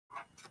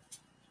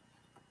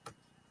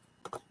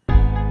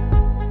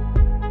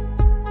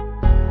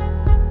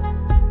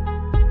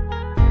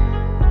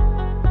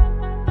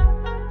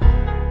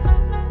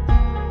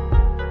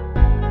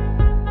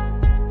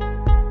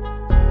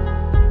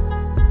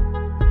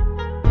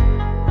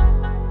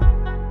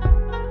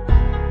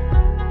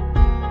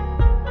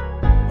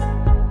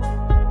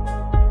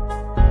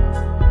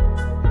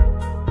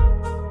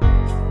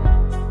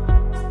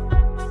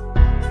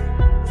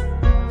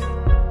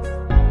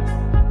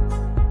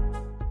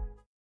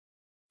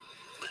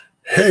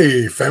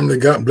Hey, family,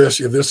 God bless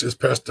you. This is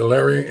Pastor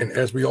Larry. And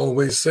as we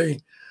always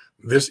say,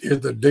 this is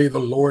the day the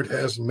Lord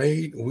has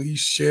made. We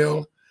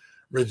shall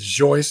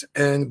rejoice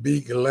and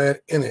be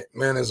glad in it.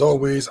 Man, as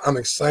always, I'm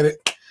excited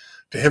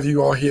to have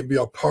you all here be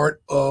a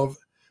part of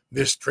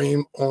this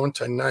stream on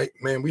tonight.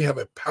 Man, we have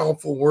a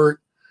powerful word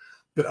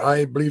that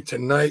I believe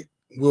tonight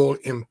will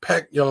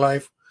impact your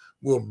life,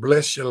 will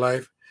bless your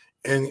life,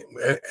 and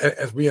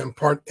as we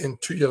impart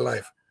into your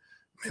life.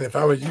 And if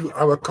I were you,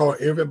 I would call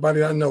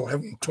everybody I know,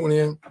 have them tune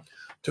in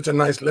to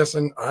tonight's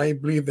lesson. I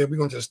believe that we're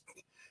going to just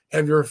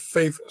have your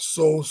faith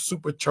so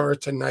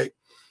supercharged tonight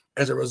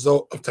as a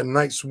result of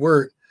tonight's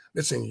word.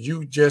 Listen,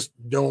 you just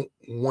don't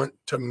want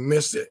to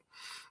miss it.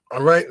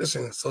 All right,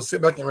 listen, so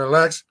sit back and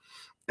relax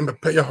and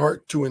prepare your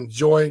heart to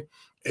enjoy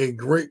a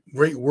great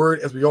word.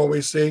 As we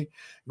always say,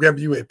 grab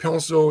you a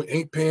pencil,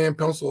 ink pen,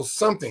 pencil,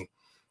 something.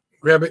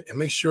 Grab it and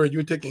make sure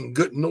you're taking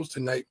good notes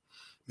tonight,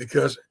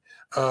 because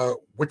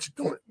what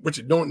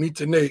you don't need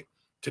today,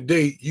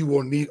 you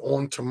will need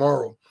on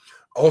tomorrow.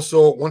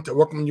 Also, want to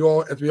welcome you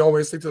all, as we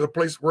always say, to the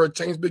place where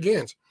change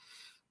begins,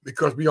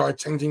 because we are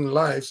changing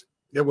lives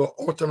that will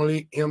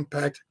ultimately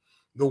impact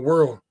the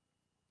world.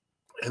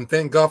 And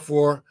thank God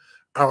for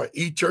our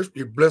e-church.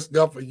 We bless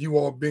God for you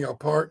all being a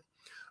part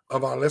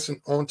of our lesson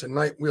on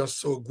tonight. We are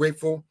so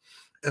grateful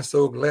and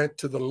so glad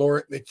to the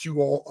Lord that you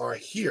all are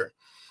here.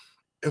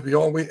 As we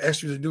always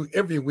ask you to do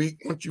every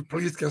week, won't you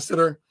please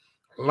consider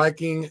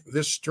liking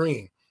this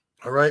stream?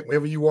 All right,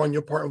 wherever you are in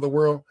your part of the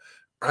world,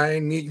 I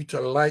need you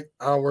to like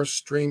our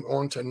stream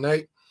on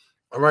tonight.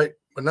 All right,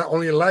 but not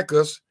only like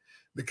us,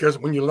 because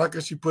when you like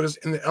us, you put us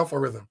in the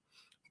algorithm,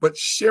 but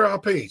share our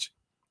page.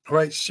 All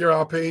right, share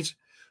our page.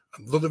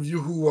 Those of you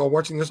who are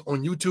watching us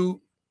on YouTube,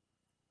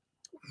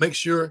 make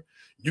sure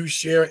you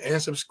share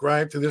and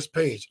subscribe to this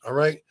page. All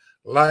right,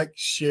 like,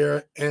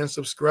 share, and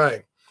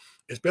subscribe.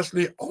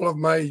 Especially all of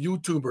my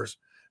YouTubers,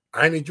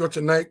 I need you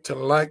tonight to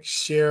like,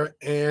 share,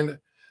 and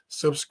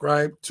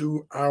subscribe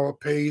to our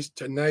page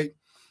tonight,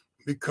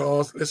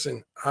 because,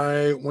 listen,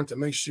 I want to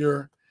make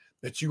sure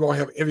that you all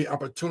have every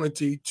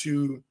opportunity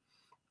to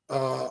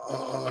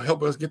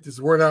help us get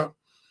this word out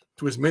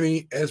to as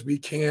many as we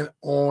can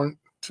on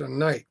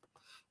tonight.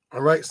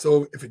 All right,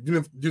 so if you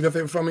do that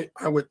favor for me,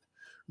 I would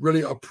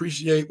really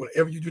appreciate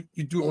whatever you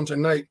do on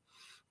tonight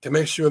to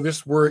make sure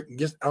this word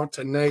gets out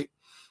tonight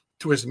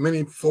to as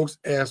many folks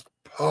as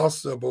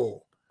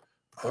possible.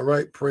 All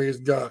right, praise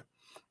God.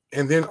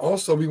 And then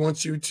also we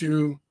want you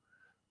to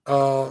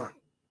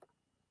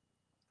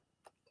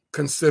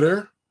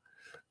consider,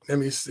 let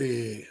me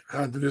see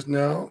how to do this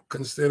now.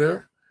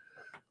 Consider,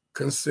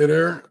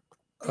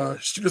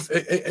 shoot us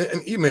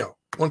an email.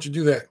 Why don't you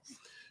do that?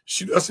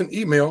 Shoot us an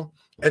email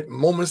at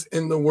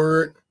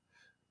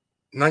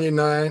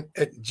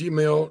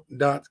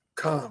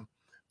momentsintheword99@gmail.com.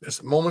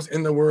 That's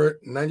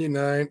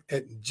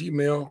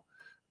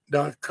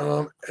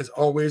momentsintheword99@gmail.com. As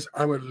always,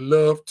 I would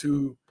love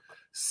to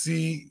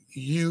see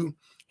you,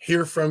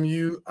 hear from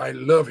you. I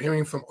love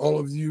hearing from all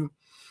of you.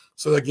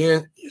 So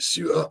again,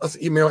 shoot us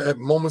an email at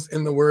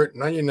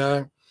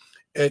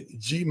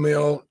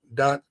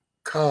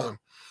momentsintheword99@gmail.com.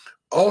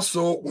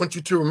 Also, want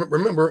you to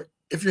remember,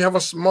 if you have a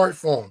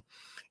smartphone,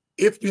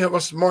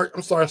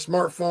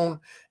 smartphone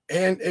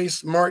and a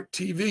smart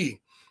TV,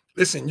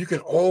 listen, you can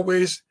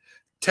always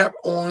tap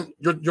on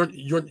your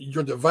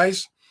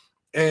device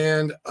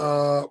and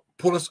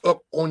pull us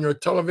up on your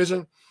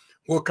television.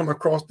 We'll come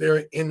across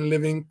there in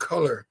living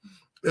color.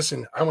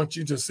 Listen, I want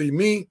you to see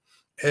me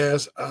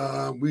as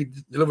we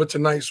deliver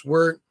tonight's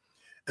word.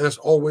 And as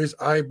always,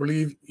 I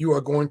believe you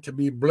are going to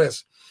be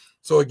blessed.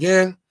 So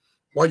again,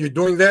 while you're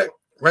doing that,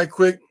 right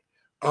quick,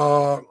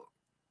 do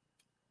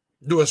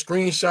a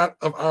screenshot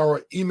of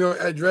our email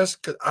address,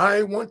 because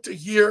I want to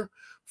hear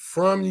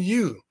from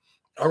you.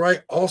 All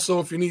right. Also,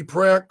 if you need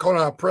prayer, call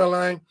our prayer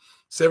line,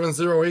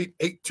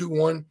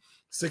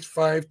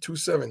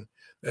 708-821-6527.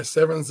 That's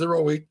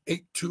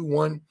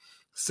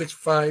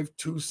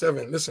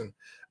 708-821-6527. Listen,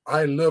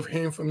 I love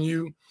hearing from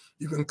you.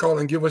 You can call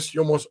and give us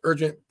your most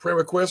urgent prayer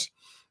request.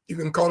 You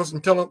can call us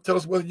and tell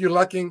us whether you're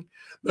liking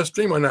the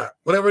stream or not.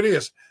 Whatever it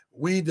is,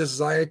 we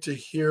desire to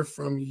hear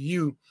from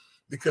you,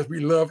 because we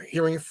love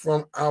hearing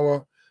from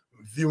our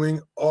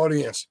viewing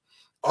audience.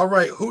 All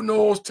right, who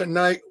knows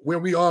tonight where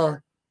we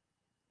are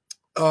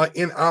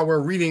in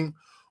our reading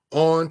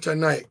on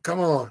tonight? Come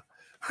on.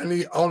 I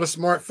need all the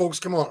smart folks.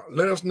 Come on,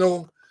 let us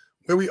know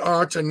where we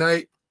are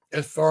tonight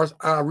as far as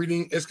our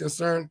reading is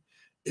concerned.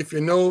 If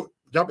you know,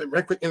 drop it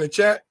right quick in the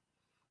chat.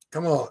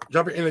 Come on,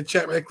 drop it in the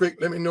chat right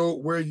quick. Let me know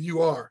where you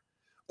are,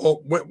 or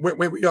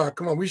where we are.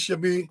 Come on, we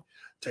should be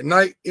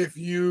tonight. If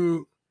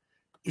you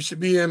should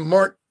be in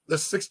Mark, the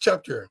 6th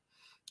chapter.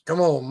 Come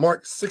on,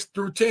 Mark 6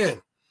 through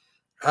 10.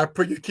 I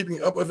pray you're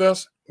keeping up with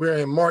us. We're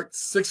in Mark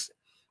 6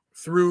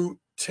 through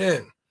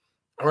 10.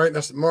 All right,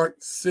 that's Mark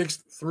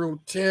 6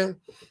 through 10.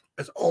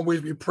 As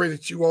always, we pray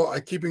that you all are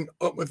keeping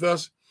up with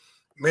us.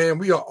 Man,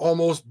 we are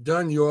almost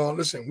done, you all.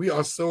 Listen, we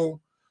are so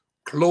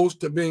close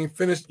to being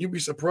finished. You'd be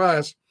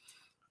surprised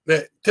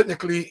that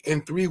technically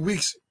in 3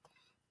 weeks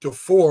to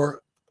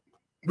 4,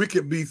 we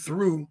could be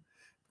through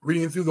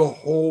reading through the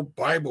whole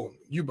Bible.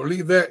 You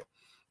believe that?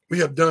 We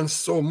have done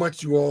so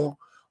much, you all,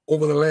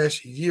 over the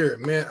last year.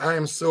 Man, I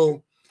am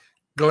so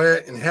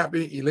glad and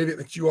happy, elated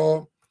that you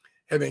all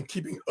have been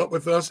keeping up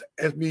with us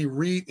as we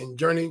read and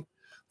journey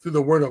through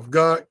the Word of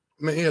God.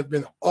 Man, it has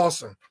been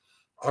awesome.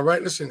 All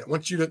right, listen, I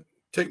want you to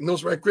take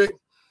notes right quick.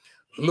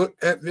 Look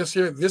at this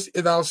here. This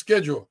is our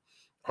schedule.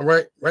 All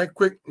right, right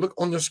quick, look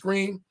on the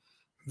screen.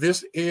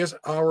 This is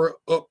our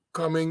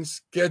upcoming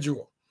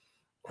schedule.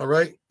 All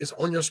right, it's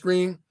on your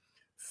screen.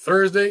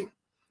 Thursday,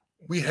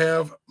 we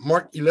have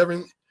Mark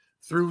 11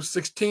 through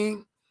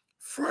 16.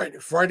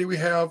 Friday, we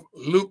have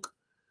Luke's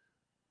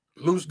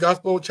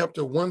Gospel,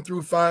 chapter 1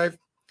 through 5.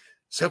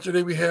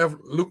 Saturday, we have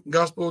Luke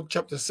Gospel,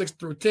 chapter 6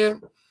 through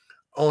 10.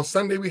 On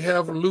Sunday, we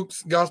have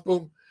Luke's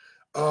Gospel,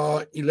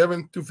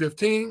 11 through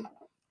 15.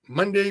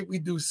 Monday, we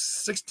do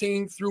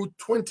 16 through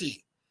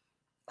 20.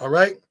 All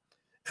right.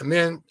 And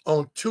then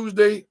on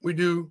Tuesday, we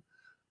do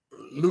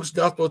Luke's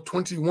Gospel,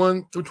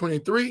 21 through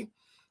 23. And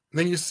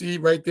then you see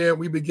right there,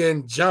 we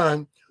begin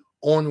John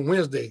on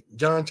Wednesday.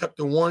 John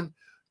chapter 1,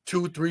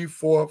 2, 3,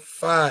 4,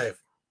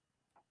 5.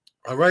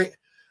 All right.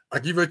 I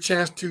give you a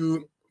chance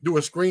to do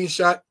a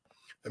screenshot.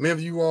 And many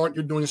of you are,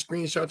 you're doing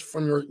screenshots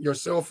from your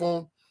cell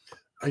phone.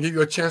 I give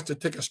you a chance to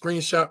take a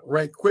screenshot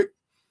right quick.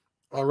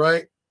 All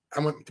right. I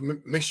want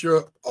to make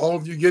sure all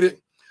of you get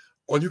it.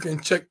 Or you can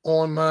check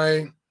on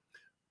my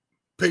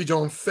page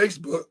on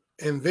Facebook,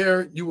 and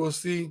there you will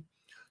see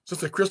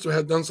Sister Crystal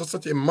has done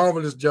such a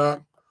marvelous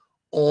job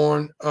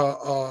on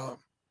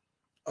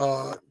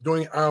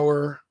doing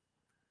our,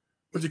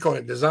 what do you call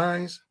it,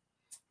 designs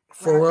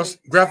for us.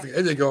 Graphic.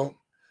 There you go.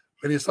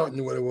 Lady Sartin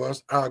knew what it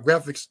was. Our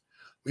graphics.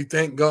 We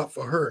thank God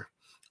for her.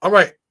 All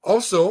right.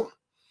 Also,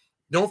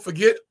 don't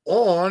forget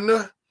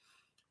on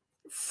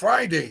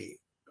Friday,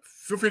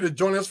 feel free to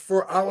join us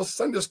for our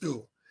Sunday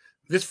school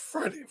this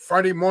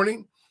Friday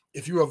morning,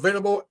 if you're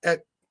available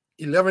at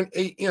 11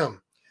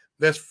 a.m.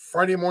 That's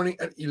Friday morning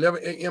at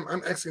 11 a.m.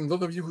 I'm asking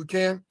those of you who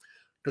can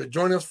to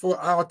join us for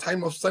our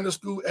time of Sunday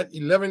school at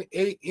 11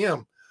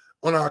 a.m.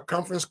 on our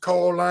conference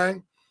call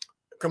line.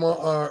 Come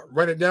on,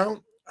 write it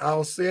down.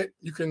 I'll say it.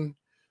 You can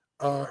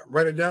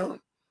write it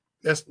down.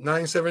 That's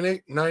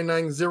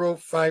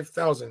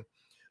 978-990-5000.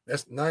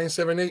 That's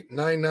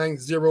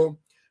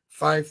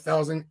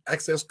 978-990-5000.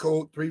 Access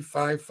code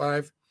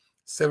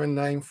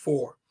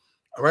 355794.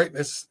 All right,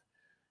 that's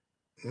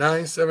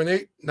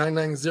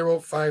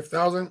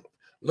 978-990-5000.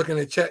 Look in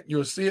the chat,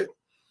 you'll see it.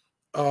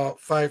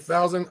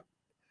 5000.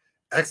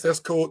 Access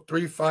code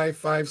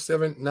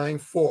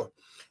 355794.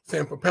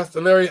 Saying, for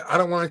Pastor Larry, I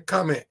don't want to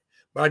comment,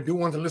 but I do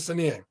want to listen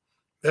in.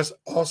 That's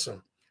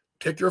awesome.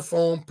 Take your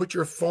phone, put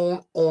your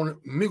phone on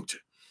mute,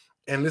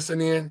 and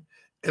listen in.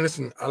 And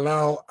listen,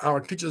 allow our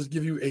teachers to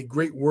give you a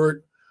great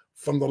word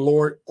from the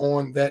Lord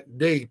on that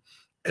day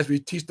as we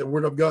teach the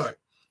word of God.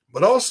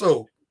 But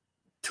also,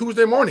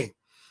 Tuesday morning,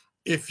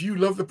 if you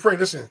love to pray,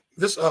 listen,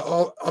 this are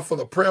all for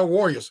the prayer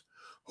warriors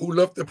who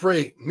love to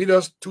pray. Meet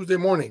us Tuesday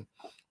morning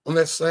on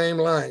that same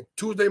line.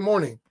 Tuesday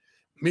morning,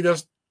 meet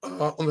us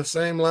on the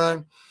same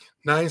line,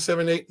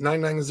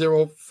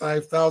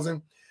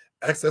 978-990-5000.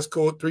 Access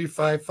code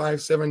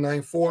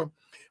 355794.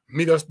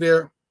 Meet us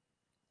there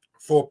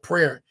for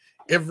prayer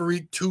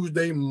every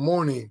Tuesday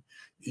morning.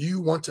 You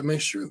want to make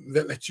sure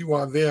that you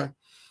are there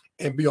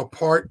and be a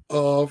part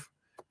of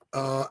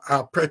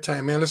our prayer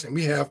time. Man, listen,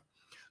 we have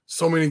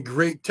so many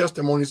great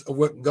testimonies of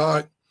what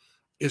God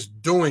is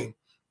doing,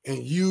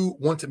 and you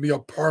want to be a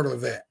part of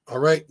that. All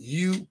right.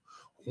 You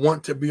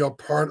want to be a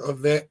part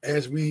of that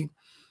as we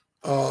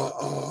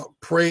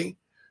pray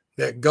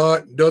that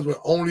God does what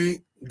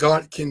only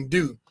God can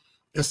do.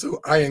 And so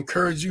I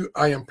encourage you,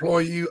 I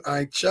implore you,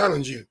 I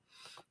challenge you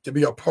to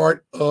be a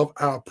part of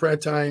our prayer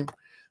time.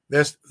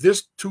 That's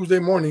this Tuesday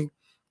morning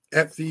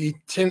at the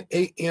 10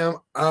 a.m.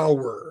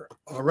 hour.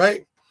 All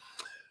right.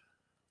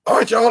 All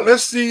right, y'all.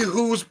 Let's see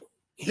who's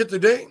here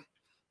today.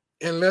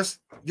 And let's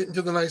get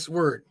into the nice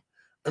word.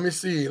 Let me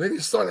see. Lady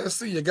Sartin, I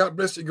see you. God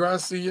bless you, girl. I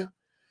see you.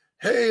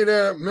 Hey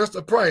there,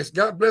 Mr. Price.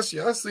 God bless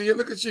you. I see you.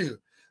 Look at you.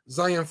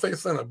 Zion Faith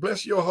Center.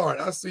 Bless your heart.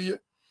 I see you.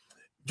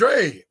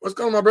 Dre, what's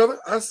going on, my brother?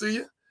 I see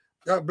you.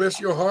 God bless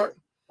your heart.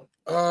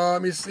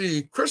 Let me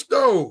see.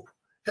 Christo.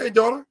 Hey,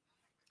 daughter.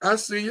 I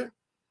see you.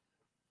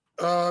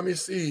 Let me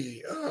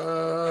see.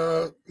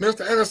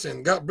 Mr.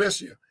 Anderson. God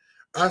bless you.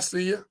 I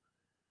see you.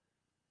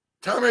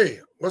 Tommy,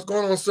 what's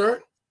going on,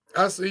 sir?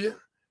 I see you.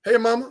 Hey,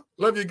 mama.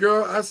 Love you,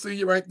 girl. I see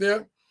you right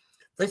there.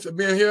 Thanks for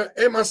being here.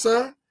 Hey, my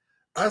son.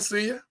 I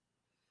see you.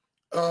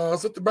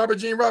 Sister Barbara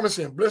Jean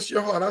Robinson. Bless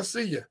your heart. I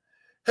see you.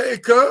 Hey,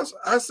 cuz.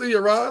 I see you,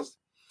 Roz.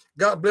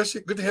 God bless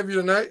you. Good to have you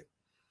tonight.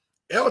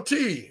 LT,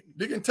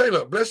 Deacon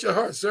Taylor, bless your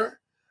heart, sir.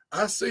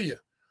 I see you.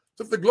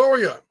 Sister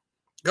Gloria,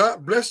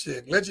 God bless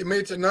you. Glad you made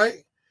it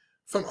tonight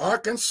from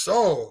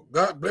Arkansas.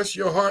 God bless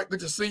your heart.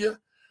 Good to see you.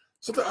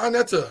 Sister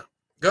Anetta,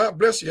 God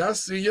bless you. I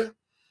see you.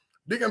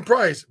 Deacon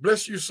Price,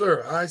 bless you,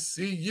 sir. I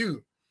see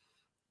you.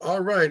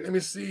 All right, let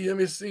me see.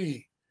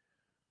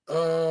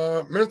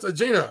 Minister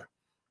Gina,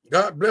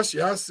 God bless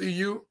you. I see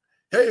you.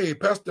 Hey,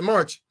 Pastor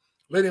March,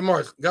 Lady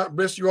March, God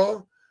bless you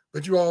all.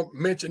 But you all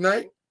met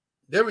tonight.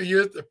 There he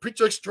is, the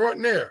preacher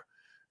extraordinaire,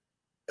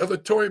 Elder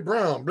Tory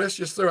Brown. Bless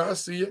you, sir. I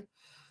see you.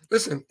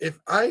 Listen, if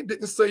I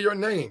didn't say your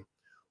name,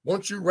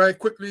 won't you right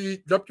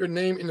quickly drop your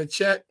name in the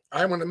chat?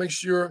 I want to make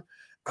sure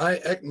I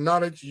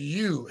acknowledge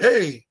you.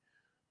 Hey,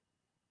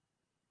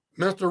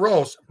 Mr.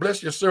 Ross,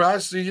 bless you, sir. I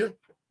see you.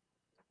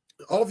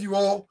 All of you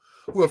all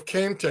who have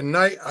came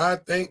tonight, I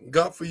thank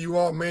God for you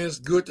all, man. It's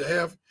good to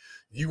have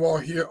you all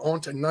here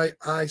on tonight.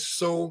 I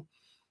so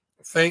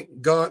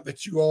thank God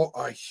that you all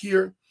are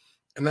here,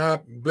 and I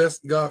bless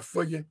God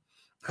for you.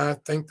 I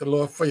thank the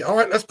Lord for you. All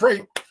right, let's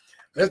pray.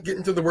 Let's get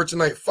into the word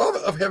tonight. Father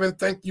of heaven,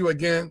 thank you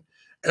again,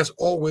 as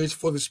always,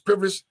 for this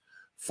privilege,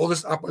 for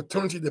this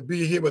opportunity to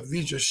be here with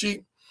these your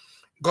sheep.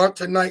 God,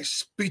 tonight,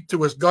 speak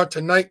to us. God,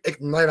 tonight,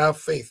 ignite our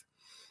faith,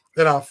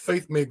 that our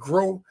faith may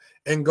grow,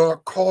 and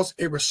God, cause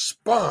a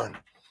respond.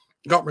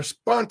 God,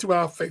 respond to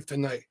our faith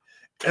tonight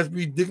as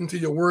we dig into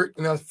your word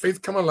and our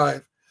faith come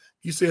alive.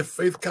 You said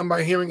faith come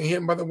by hearing and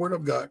hearing by the word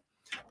of God.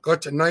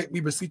 God, tonight, we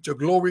beseech your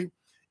glory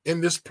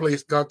in this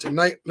place. God,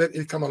 tonight, let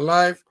it come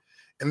alive,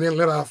 and then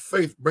let our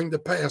faith bring to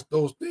pass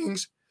those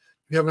things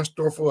you have in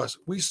store for us.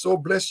 We so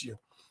bless you,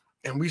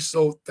 and we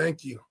so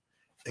thank you,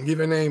 and give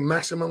your name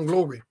maximum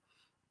glory.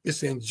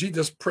 It's in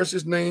Jesus'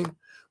 precious name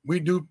we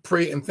do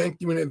pray and thank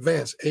you in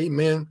advance.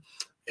 Amen,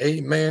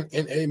 amen,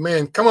 and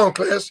amen. Come on,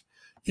 class.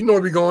 You know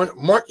where we're going.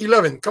 Mark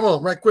 11. Come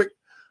on, right quick.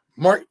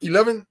 Mark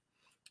 11.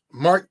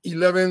 Mark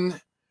 11.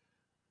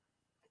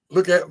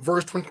 Look at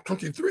verse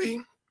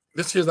 23.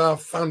 This is our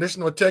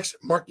foundational text,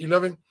 Mark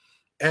 11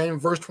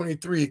 and verse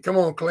 23. Come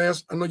on,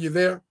 class. I know you're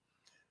there.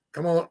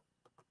 Come on.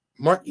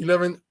 Mark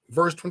 11,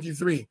 verse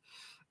 23.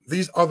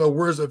 These are the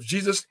words of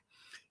Jesus.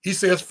 He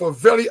says, "For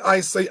verily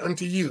I say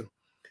unto you,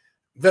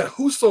 that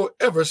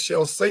whosoever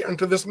shall say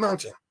unto this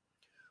mountain,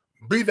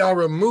 be thou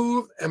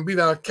removed and be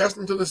thou cast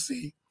into the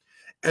sea,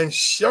 and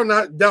shall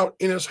not doubt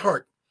in his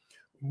heart,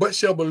 but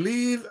shall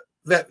believe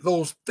that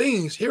those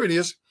things," here it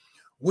is,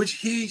 "which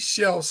he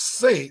shall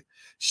say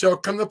shall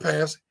come to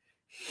pass,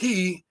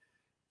 he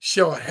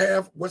shall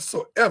have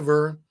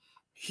whatsoever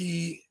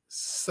he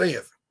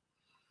saith."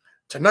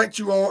 Tonight,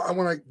 you all, I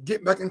want to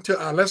get back into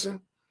our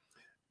lesson.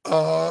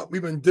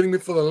 We've been dealing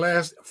with for the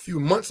last few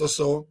months or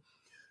so.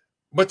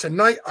 But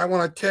tonight, I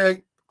want to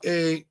tag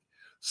a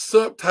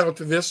subtitle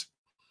to this.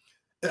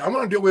 And I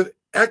want to deal with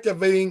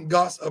activating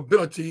God's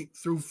ability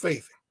through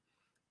faith.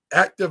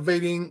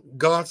 Activating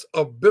God's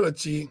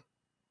ability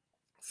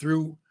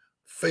through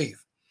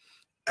faith.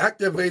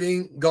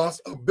 Activating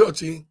God's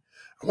ability.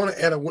 I want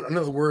to add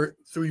another word,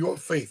 through your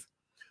faith.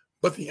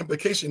 But the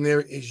implication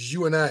there is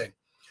you and I.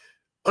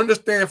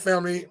 Understand,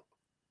 family,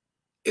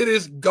 it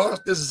is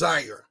God's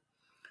desire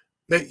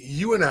that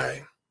you and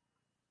I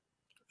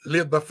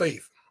live by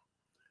faith.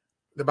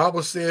 The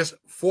Bible says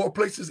 4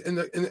 places in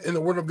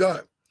the Word of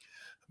God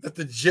that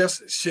the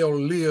just shall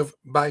live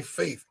by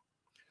faith.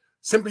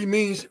 Simply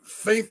means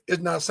faith is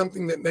not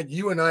something that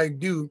you and I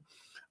do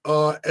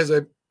as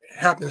a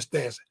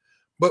happenstance,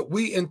 but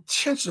we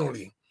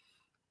intentionally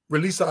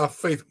release our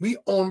faith. We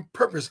on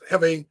purpose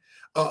have a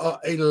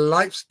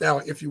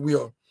lifestyle, if you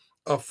will,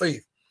 of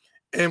faith.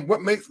 And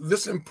what makes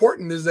this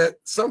important is that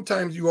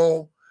sometimes you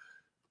all,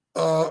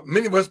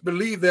 many of us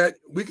believe that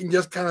we can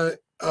just kind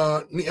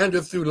of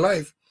meander through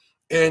life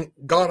and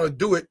God will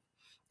do it,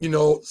 you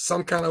know,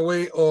 some kind of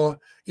way, or,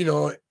 you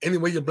know, any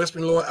way you bless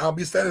me, Lord, I'll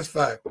be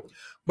satisfied.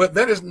 But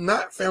that is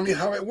not, family,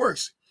 how it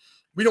works.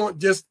 We don't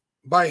just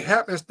by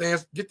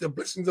happenstance get the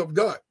blessings of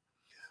God.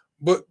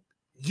 But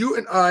you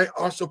and I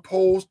are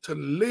supposed to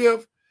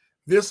live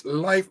this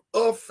life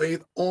of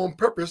faith on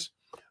purpose,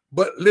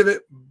 but live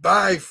it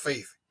by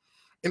faith.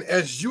 And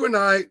as you and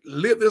I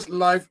live this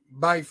life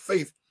by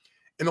faith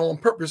and on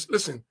purpose,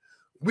 listen,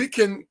 we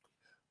can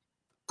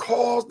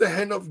cause the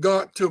hand of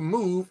God to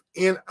move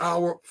in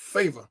our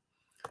favor.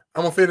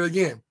 I'm going to say it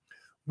again.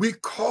 We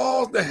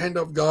cause the hand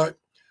of God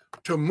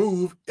to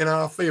move in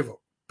our favor.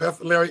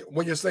 Pastor Larry,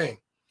 what you're saying?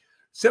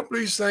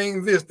 Simply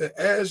saying this, that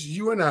as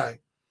you and I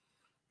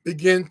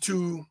begin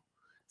to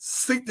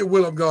seek the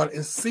will of God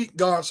and seek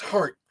God's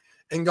heart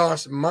and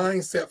God's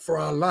mindset for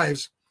our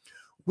lives,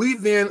 we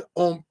then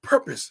on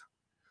purpose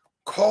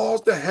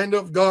cause the hand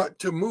of God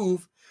to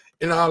move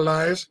in our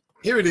lives.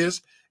 Here it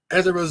is,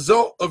 as a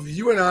result of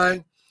you and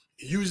I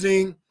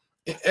using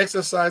and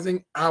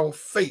exercising our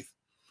faith.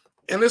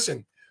 And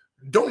listen,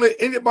 don't let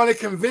anybody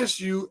convince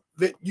you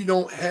that you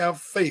don't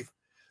have faith.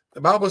 The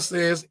Bible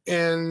says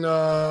in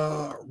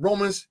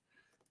Romans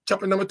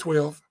chapter number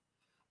 12,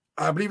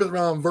 I believe it's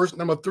around verse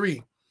number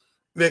 3,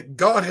 that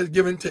God has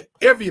given to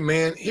every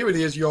man, here it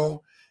is,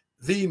 y'all,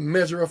 the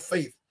measure of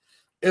faith.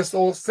 And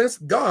so since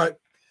God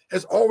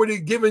has already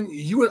given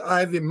you and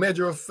I the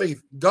measure of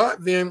faith,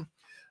 God then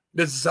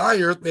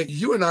desires that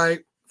you and I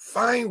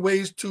find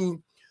ways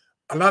to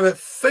allow that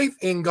faith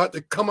in God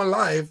to come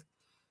alive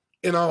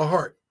in our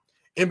heart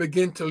and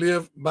begin to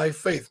live by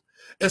faith.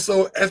 And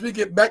so as we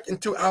get back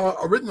into our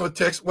original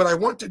text, what I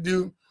want to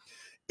do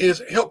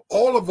is help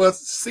all of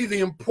us see the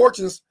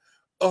importance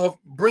of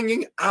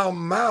bringing our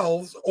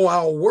mouths or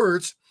our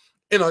words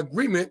in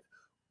agreement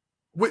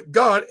with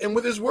God and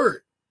with his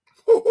word.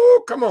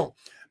 Oh, come on.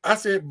 I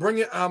said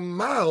bringing our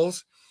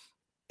mouths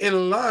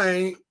in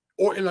line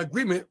or in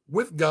agreement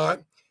with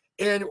God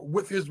and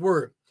with his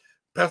word.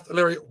 Pastor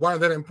Larry, why is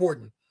that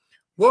important?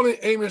 Well, in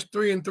Amos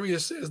 3:3, it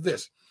says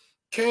this: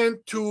 can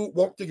two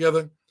walk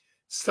together,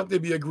 except they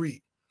be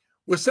agreed?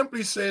 Which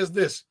simply says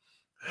this: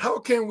 how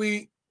can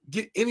we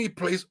get any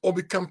place or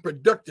become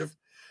productive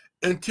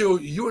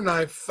until you and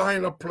I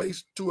find a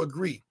place to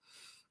agree?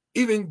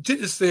 Even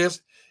Jesus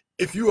says,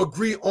 if you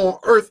agree on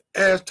earth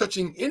as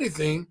touching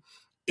anything,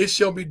 it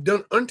shall be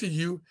done unto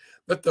you,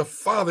 that the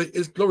Father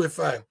is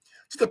glorified.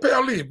 Sister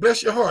Pale,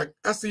 bless your heart.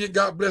 I see it.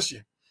 God bless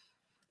you.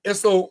 And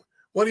so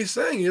what he's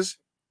saying is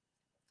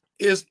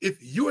if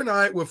you and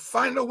I will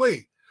find a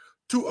way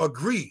to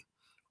agree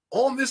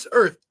on this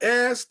earth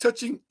as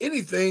touching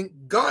anything,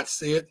 God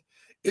said,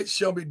 it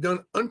shall be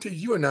done unto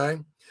you and I,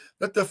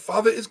 that the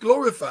Father is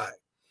glorified,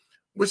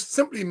 which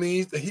simply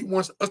means that he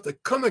wants us to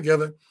come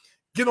together,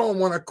 get on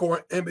one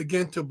accord, and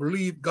begin to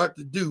believe God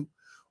to do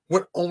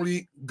what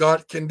only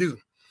God can do.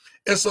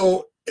 And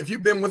so if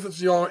you've been with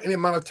us, y'all, any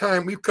amount of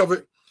time, we've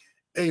covered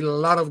a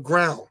lot of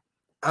ground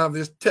out of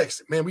this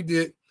text. Man, we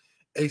did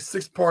a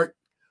 6-part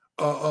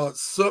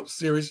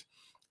sub-series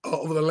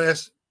over the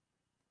last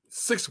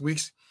 6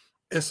 weeks.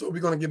 And so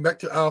we're going to get back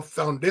to our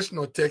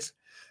foundational text,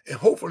 and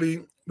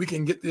hopefully we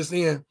can get this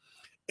in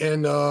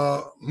and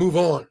move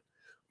on.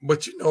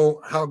 But you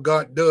know how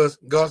God does.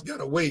 God's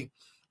got a way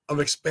of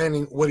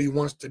expanding what he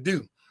wants to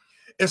do.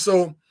 And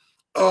so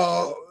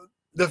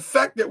the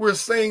fact that we're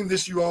saying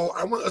this, you all,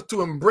 I want us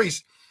to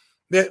embrace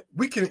that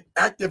we can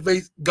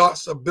activate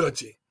God's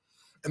ability.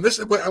 And this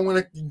is what I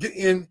want to get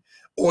in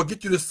or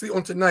get you to see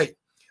on tonight,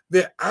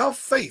 that our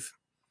faith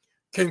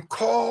can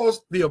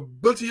cause the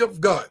ability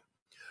of God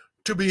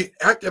to be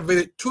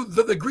activated to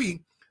the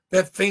degree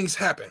that things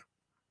happen.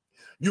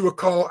 You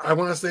recall, I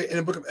want to say in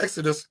the book of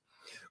Exodus,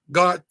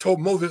 God told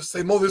Moses,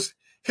 say, Moses,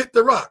 hit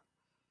the rock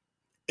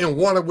and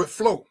water would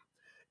flow.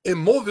 And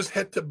Moses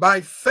had to,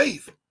 by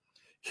faith,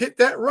 hit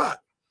that rock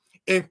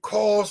and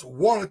cause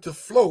water to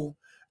flow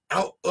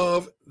out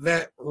of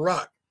that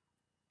rock.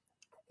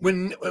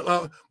 When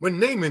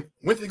Naaman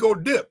went to go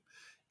dip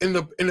in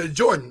the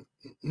Jordan,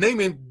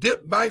 Naaman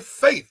dipped by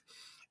faith.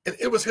 And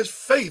it was his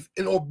faith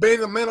in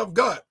obeying the man of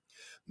God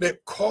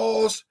that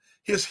caused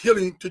his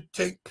healing to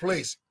take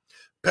place.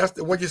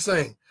 Pastor, what you're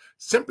saying?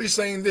 Simply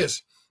saying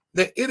this,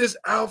 that it is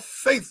our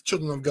faith,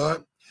 children of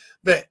God,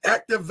 that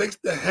activates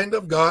the hand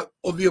of God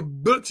or the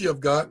ability of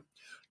God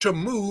to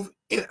move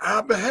in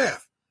our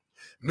behalf.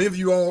 Many of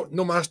you all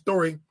know my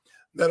story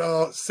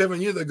that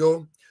 7 years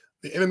ago,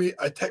 the enemy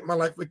attacked my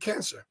life with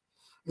cancer.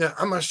 Now,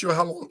 I'm not sure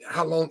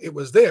how long it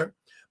was there,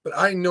 but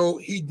I know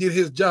he did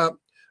his job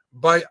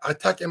by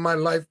attacking my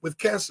life with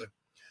cancer.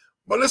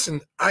 But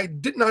listen, I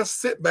did not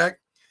sit back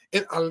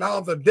and allow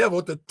the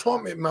devil to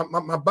torment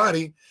my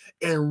body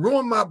and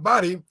ruin my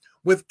body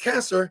with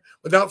cancer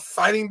without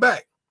fighting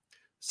back.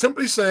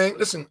 Simply saying,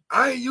 listen,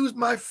 I use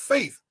my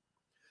faith.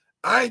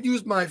 I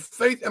use my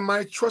faith and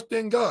my trust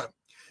in God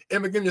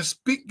and begin to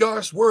speak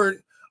God's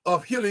word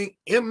of healing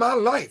in my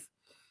life.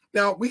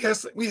 Now, we had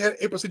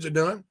a procedure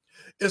done,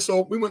 and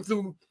so we went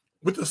through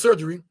with the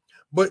surgery,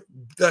 but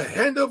the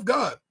hand of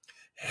God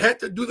had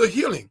to do the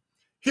healing.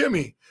 Hear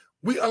me.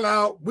 We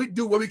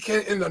do what we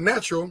can in the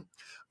natural,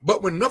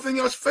 but when nothing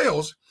else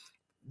fails,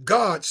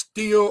 God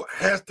still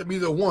has to be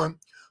the one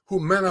who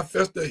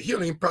manifests the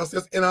healing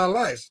process in our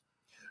lives.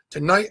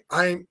 Tonight,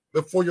 I'm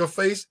before your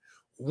face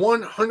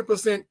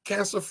 100%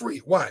 cancer-free.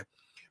 Why?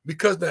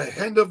 Because the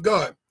hand of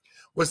God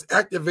was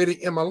activated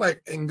in my life,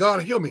 and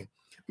God healed me.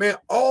 Man,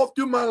 all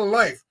through my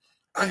life,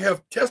 I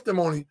have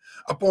testimony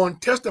upon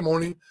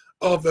testimony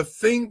of the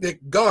thing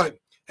that God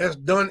has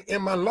done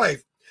in my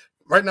life.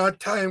 Right now,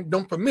 time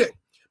don't permit.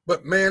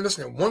 But man,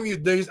 listen, one of these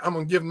days, I'm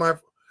going to give my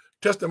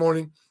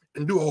testimony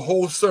and do a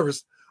whole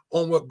service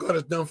on what God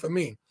has done for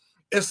me.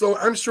 And so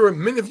I'm sure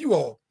many of you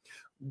all,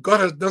 God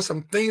has done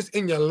some things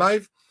in your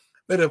life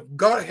that if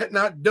God had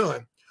not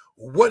done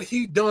what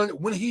he done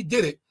when he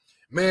did it,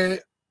 man,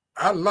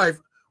 our life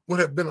would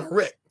have been a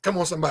wreck. Come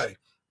on, somebody.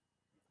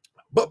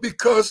 But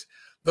because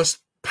the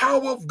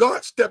power of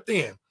God stepped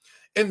in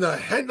and the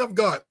hand of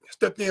God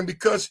stepped in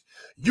because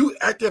you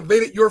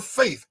activated your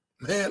faith,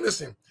 man,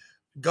 listen,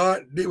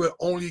 God did what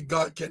only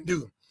God can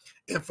do.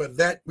 And for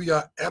that, we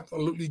are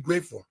absolutely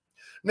grateful.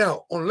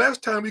 Now, on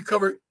last time, we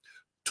covered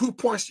 2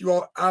 points, you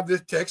all, out of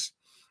this text.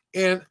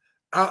 And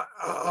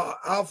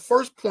our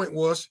first point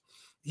was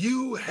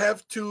you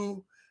have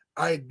to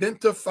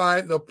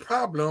identify the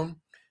problem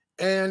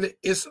and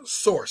its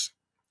source.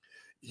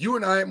 You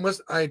and I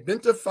must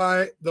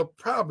identify the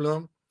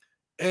problem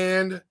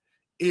and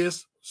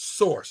its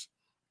source,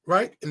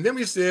 right? And then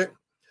we said,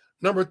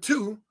 number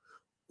 2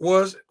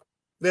 was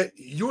that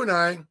you and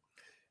I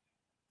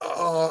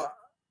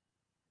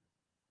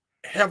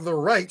have the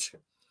right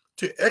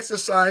to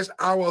exercise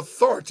our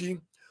authority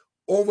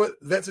over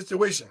that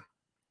situation.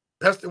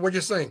 Pastor, what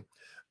you're saying?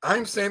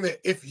 I'm saying that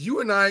if you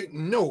and I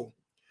know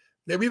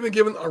that we've been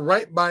given a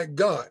right by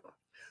God,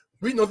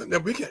 we know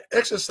that we can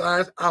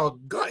exercise our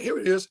God, here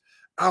it is,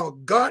 our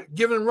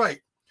God-given right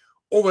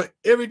over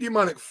every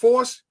demonic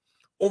force,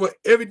 over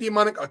every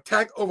demonic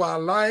attack over our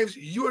lives.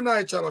 You and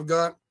I, child of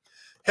God,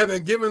 have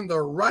been given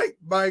the right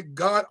by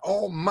God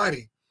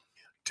Almighty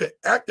to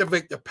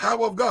activate the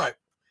power of God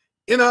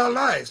in our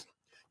lives.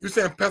 You're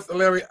saying, Pastor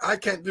Larry, I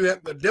can't do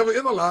that. The devil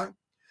is a lie.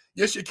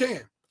 Yes, you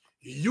can.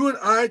 You and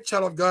I,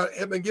 child of God,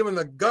 have been given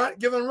the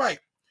God-given right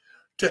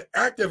to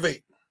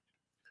activate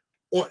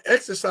or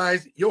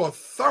exercise your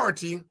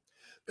authority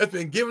that's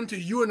been given to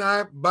you and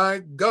I by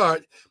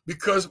God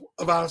because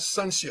of our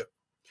sonship.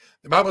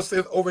 The Bible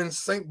says over in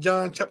St.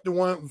 John chapter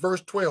 1,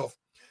 verse 12,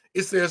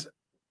 it says,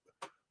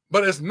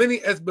 but as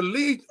many as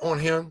believed on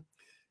him,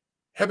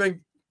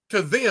 having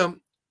to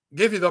them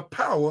gave you the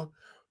power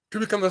to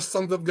become the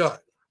sons of God.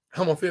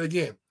 I'm going to say it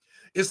again.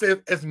 It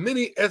says, as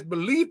many as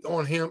believed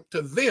on him,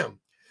 to them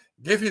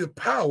gave he the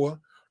power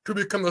to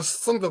become the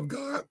sons of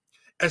God,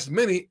 as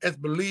many as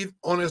believed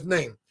on his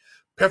name.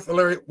 Pastor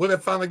Larry, will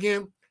that find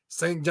again?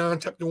 St. John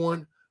chapter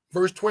 1,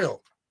 verse 12.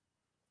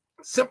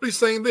 Simply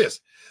saying this,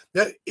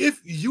 that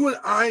if you and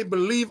I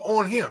believe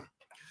on him,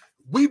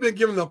 we've been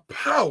given the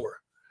power,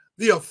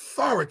 the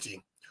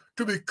authority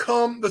to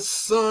become the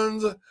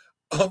sons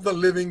of the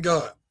living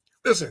God.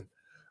 Listen,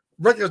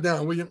 write this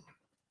down, will you?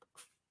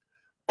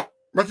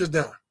 Write this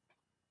down.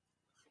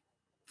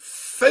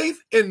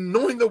 Faith in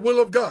knowing the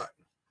will of God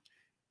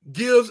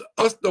gives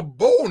us the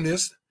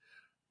boldness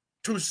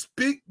to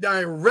speak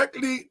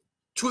directly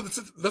to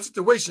the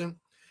situation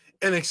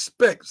and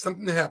expect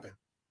something to happen.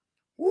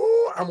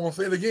 Woo, I'm going to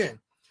say it again.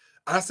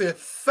 I said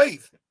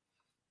faith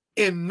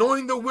in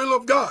knowing the will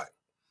of God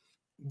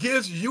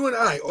gives you and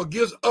I, or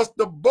gives us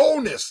the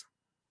boldness.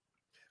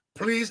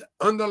 Please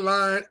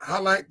underline,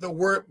 highlight the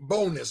word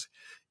boldness.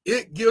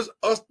 It gives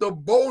us the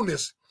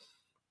boldness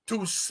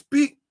to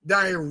speak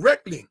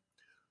directly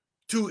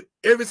to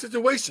every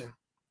situation.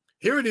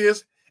 Here it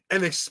is,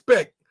 and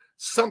expect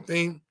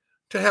something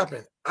to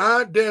happen.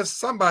 I dare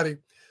somebody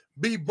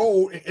be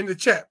bold in the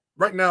chat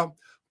right now.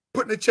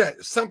 Put in the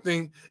chat,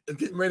 something is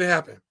getting ready to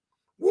happen.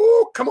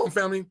 Woo, come on,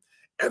 family.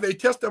 As a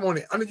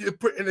testimony, I need you to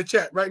put in the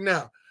chat right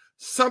now,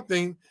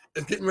 something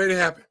is getting ready to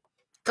happen.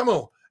 Come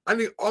on. I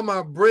need all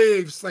my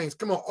brave saints,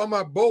 come on, all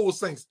my bold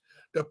saints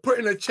to put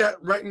in the chat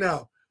right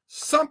now,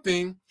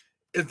 something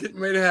is getting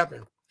ready to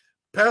happen.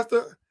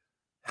 Pastor,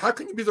 how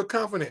can you be so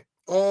confident?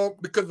 Oh,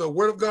 because the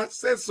word of God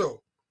says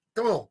so.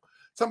 Come on.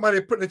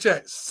 Somebody put in the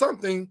chat,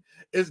 something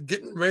is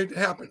getting ready to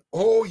happen.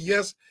 Oh,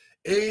 yes.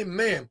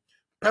 Amen.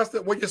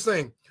 Pastor, what you're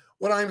saying?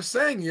 What I'm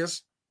saying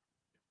is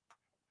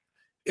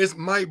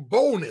my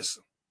boldness,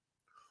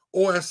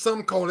 or as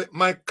some call it,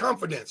 my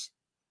confidence,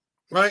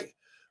 right?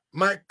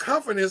 My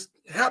confidence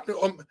happens,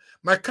 or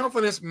my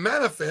confidence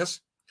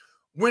manifests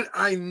when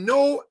I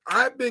know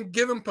I've been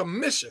given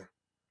permission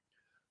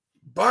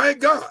by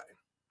God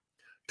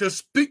to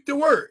speak the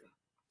word.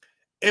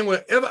 And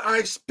whatever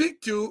I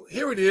speak to,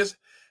 here it is,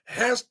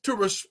 has to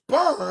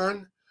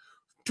respond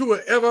to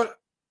whatever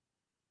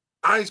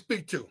I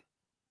speak to.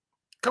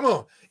 Come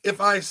on.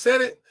 If I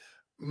said it,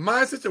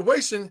 my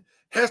situation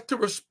has to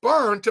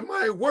respond to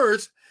my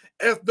words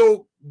as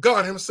though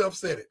God himself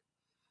said it.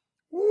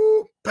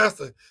 Woo,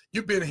 Pastor,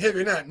 you've been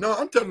heavy now. No,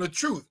 I'm telling the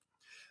truth,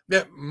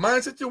 that my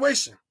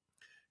situation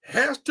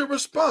has to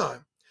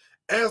respond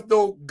as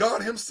though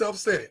God himself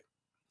said it.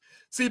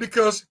 See,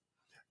 because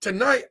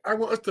tonight I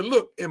want us to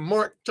look in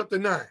Mark chapter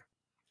 9.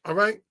 All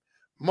right?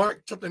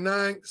 Mark chapter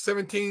 9,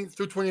 17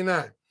 through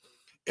 29.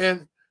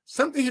 And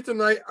something here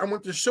tonight I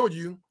want to show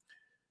you,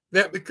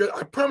 that because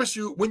I promise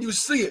you, when you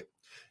see it,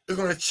 it's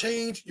going to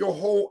change your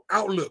whole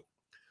outlook,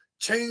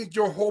 change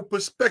your whole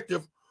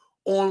perspective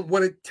on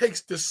what it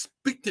takes to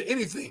speak to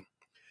anything.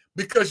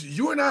 Because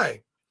you and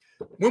I,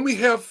 when we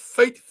have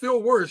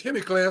faith-filled words, hear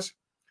me, class,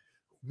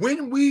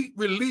 when we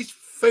release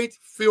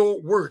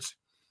faith-filled words,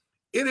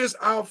 it is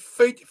our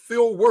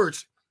faith-filled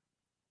words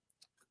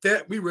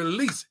that we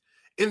release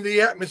in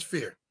the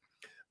atmosphere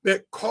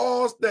that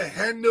cause the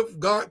hand of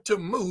God to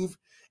move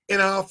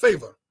in our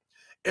favor.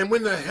 And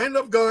when the hand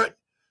of God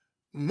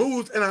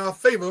moves in our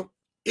favor,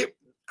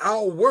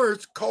 our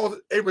words cause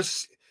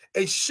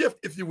a shift,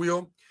 if you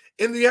will,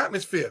 in the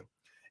atmosphere.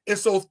 And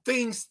so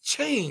things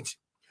change.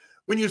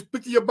 When you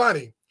speak to your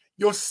body,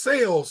 your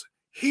cells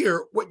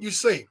hear what you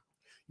say.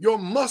 Your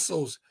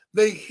muscles,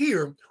 they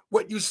hear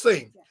what you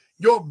say.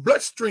 Your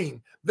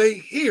bloodstream, they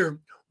hear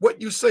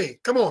what you say.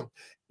 Come on.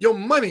 Your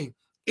money,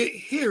 it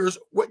hears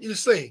what you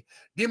say.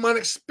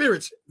 Demonic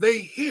spirits, they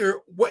hear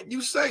what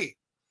you say.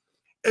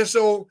 And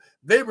so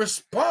they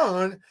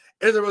respond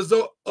as a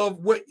result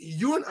of what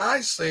you and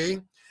I say,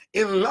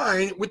 in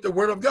line with the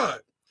word of God.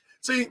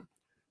 See,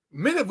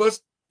 many of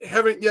us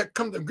haven't yet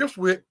come to grips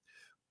with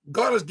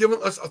God has given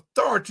us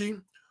authority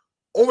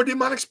over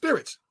demonic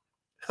spirits.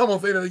 I'm going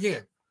to say that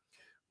again.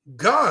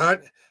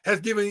 God has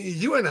given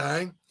you and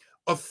I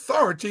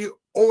authority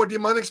over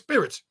demonic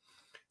spirits.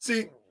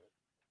 See,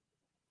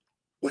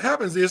 what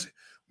happens is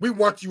we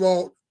watch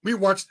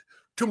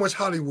too much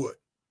Hollywood,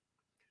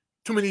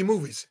 too many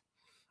movies.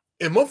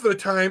 And most of the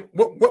time,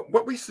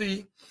 what we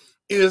see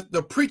is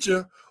the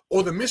preacher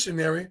or the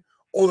missionary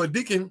or the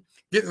deacon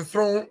getting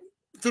thrown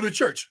through the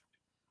church,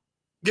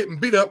 getting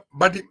beat up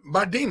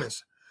by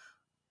demons.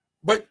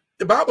 But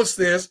the Bible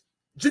says,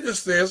 Jesus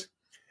says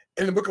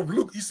in the book of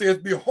Luke, he says,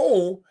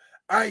 behold,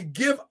 I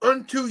give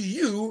unto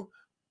you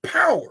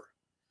power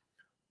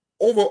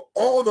over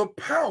all the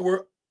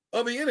power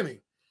of the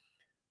enemy.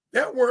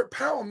 That word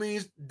power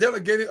means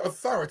delegated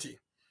authority.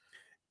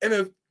 And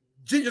if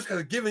Jesus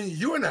has given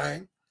you and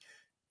I,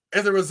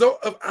 as a result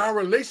of our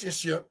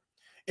relationship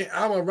and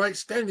our right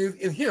standing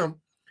in him,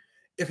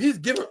 if he's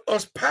given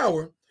us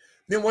power,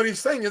 then what he's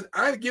saying is,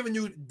 I've given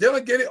you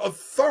delegated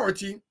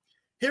authority,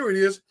 here it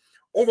is,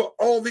 over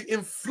all the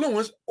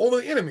influence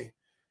over the enemy.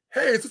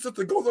 Hey,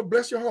 Sister Goza,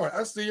 bless your heart.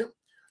 I see you.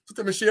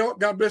 Sister Michelle,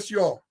 God bless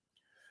you all.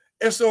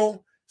 And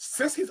so,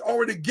 since he's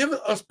already given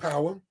us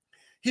power,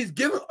 he's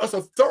given us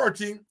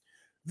authority,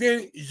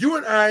 then you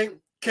and I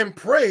can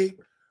pray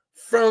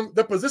from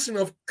the position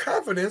of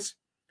confidence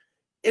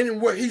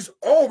in what he's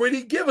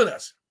already given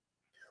us.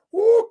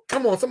 Ooh,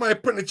 come on, somebody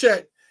put in the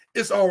chat,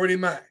 it's already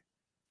mine.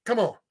 Come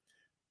on,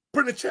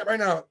 put in the chat right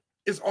now,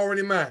 it's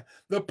already mine.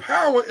 The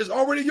power is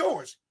already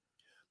yours.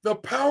 The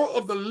power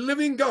of the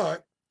living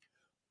God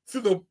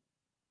through the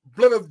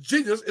blood of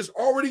Jesus is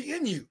already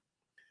in you.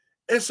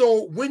 And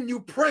so when you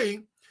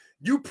pray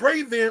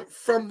then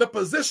from the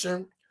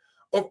position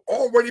of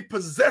already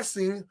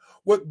possessing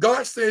what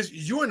God says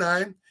you and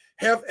I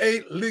have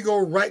a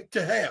legal right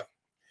to have.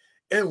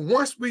 And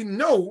once we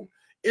know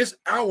it's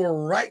our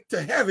right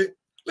to have it,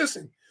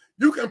 listen,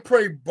 you can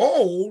pray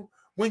bold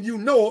when you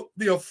know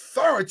the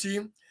authority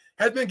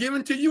has been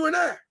given to you and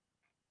I.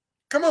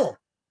 Come on.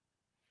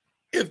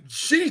 If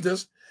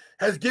Jesus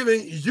has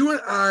given you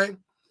and I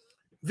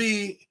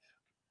the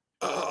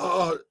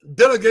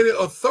delegated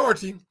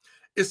authority,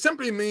 it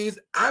simply means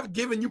I've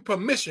given you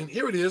permission.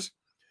 Here it is,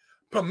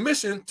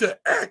 permission to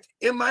act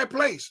in my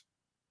place.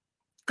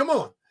 Come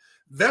on.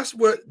 That's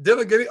what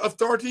delegated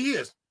authority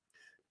is.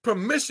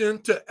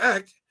 Permission to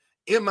act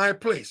in my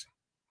place.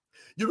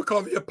 You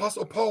recall the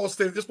Apostle Paul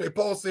said it this way.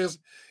 Paul says,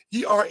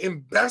 ye are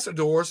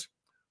ambassadors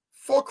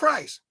for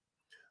Christ,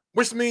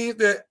 which means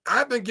that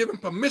I've been given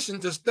permission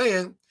to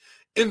stand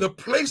in the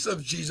place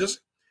of Jesus.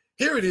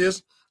 Here it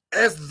is,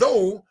 as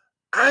though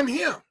I'm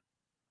him.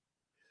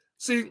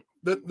 See,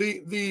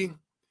 the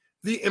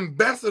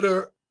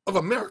ambassador of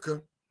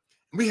America,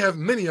 we have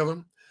many of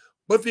them,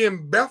 but the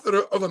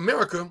ambassador of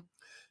America,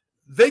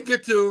 they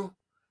get to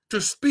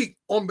speak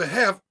on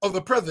behalf of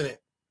the president.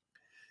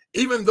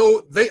 Even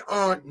though they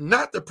are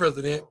not the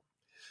president,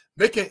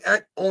 they can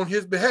act on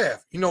his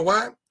behalf. You know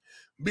why?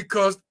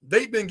 Because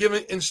they've been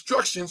given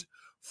instructions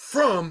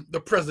from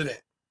the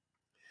president.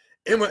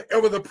 And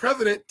whatever the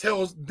president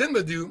tells them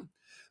to do,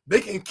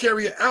 they can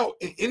carry it out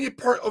in any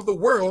part of the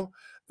world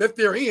that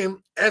they're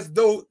in as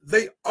though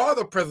they are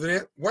the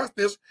president. Watch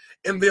this.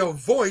 And their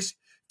voice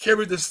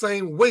carries the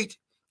same weight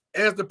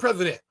as the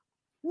president.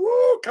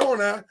 Woo, come on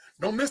now.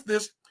 Don't miss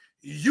this.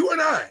 You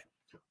and I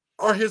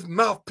are his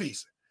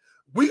mouthpiece.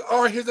 We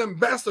are his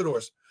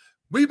ambassadors.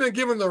 We've been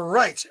given the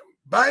right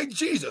by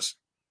Jesus,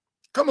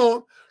 come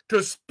on,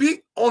 to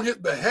speak on his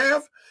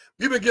behalf.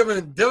 We've been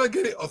given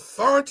delegated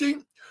authority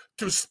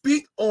to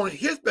speak on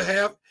his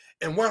behalf.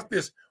 And watch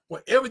this.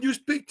 Whatever you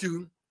speak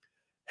to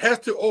has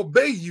to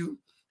obey you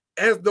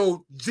as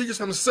though Jesus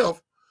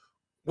himself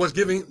was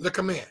giving the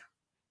command.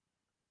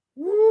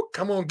 Woo,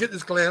 come on, get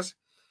this, class.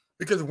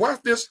 Because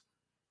watch this.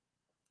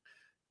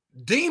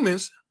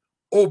 Demons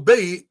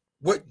obeyed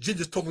what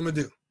Jesus told them to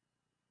do.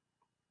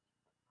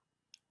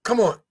 Come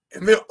on.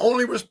 And their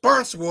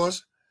response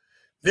was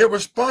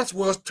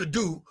to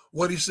do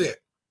what he said.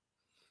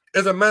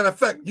 As a matter of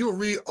fact, you'll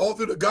read all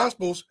through the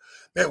Gospels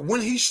that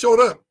when he showed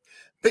up,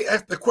 they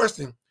asked the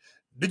question,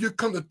 did you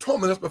come to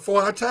torment us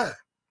before our time?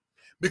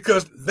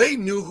 Because they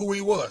knew who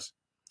he was.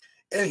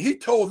 And he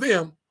told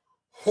them,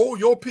 hold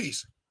your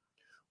peace.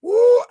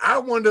 Woo, I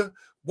wonder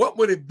what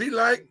would it be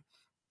like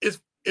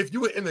if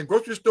you were in the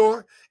grocery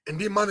store and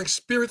demonic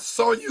spirits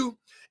saw you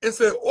and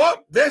said, oh,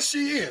 there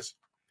she is.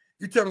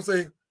 You tell them,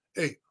 say,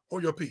 hey,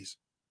 hold your peace.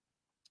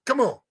 Come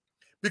on.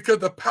 Because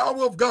the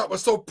power of God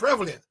was so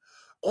prevalent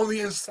on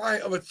the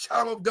inside of a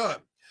child of God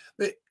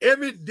that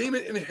every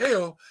demon in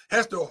hell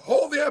has to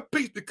hold their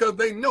peace because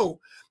they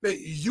know that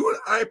you and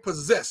I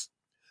possess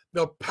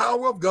the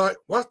power of God,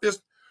 watch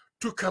this,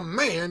 to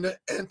command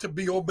and to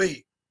be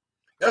obeyed.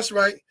 That's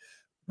right.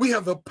 We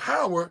have the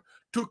power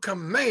to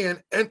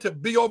command and to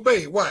be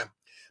obeyed. Why?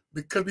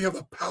 Because we have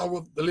the power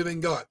of the living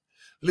God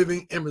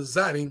living and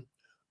residing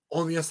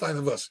on the inside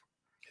of us.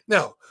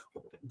 Now,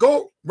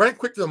 go right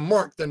quick to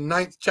Mark, the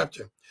 9th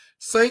chapter.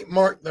 St.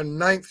 Mark, the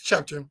 9th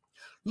chapter.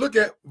 Look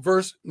at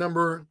verse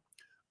number,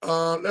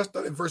 let's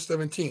start at verse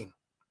 17.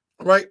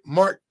 All right,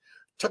 Mark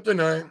chapter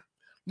 9,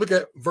 look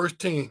at verse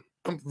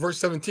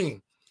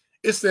 17.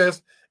 It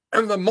says,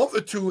 and the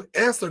multitude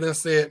answered and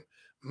said,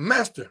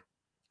 Master,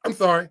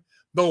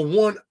 the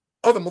one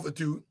of the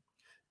multitude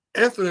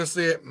answered and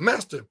said,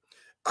 Master,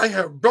 I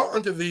have brought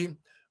unto thee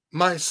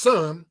my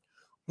son,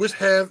 which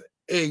hath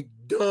a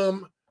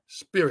dumb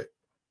spirit.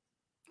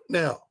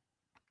 Now,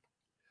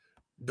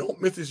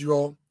 don't miss this, you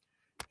all.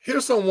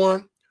 Here's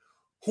someone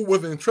who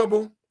was in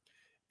trouble,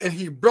 and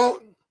he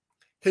brought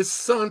his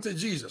son to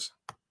Jesus.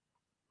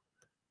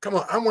 Come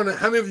on, I wonder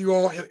how many of you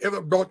all have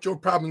ever brought your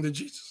problem to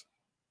Jesus?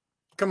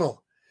 Come on.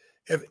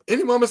 Have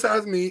anyone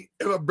besides me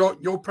ever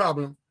brought your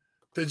problem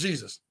to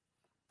Jesus?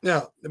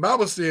 Now, the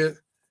Bible said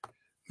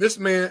this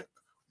man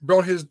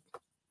brought his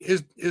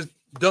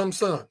dumb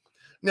son.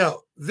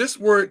 Now, this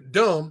word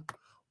dumb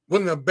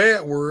wasn't a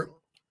bad word.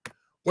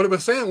 What it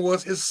was saying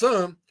was his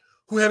son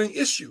who had an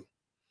issue.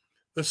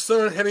 The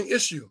son had an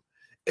issue.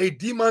 A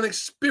demonic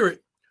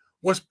spirit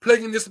was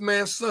plaguing this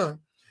man's son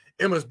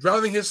and was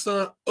driving his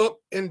son up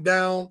and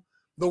down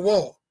the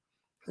wall,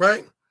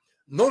 right?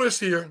 Notice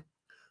here,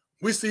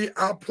 we see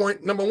our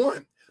point number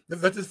one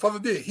that his father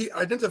did. He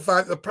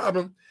identified the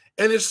problem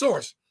and its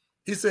source.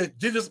 He said,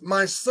 Jesus,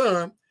 my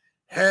son,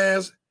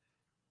 has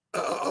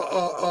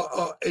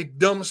a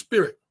dumb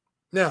spirit.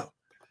 Now,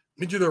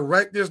 I need you to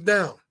write this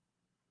down,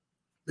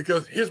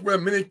 because here's where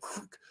many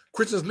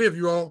Christians live,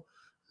 you all.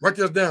 Write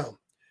this down.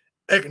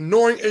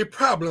 Ignoring a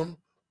problem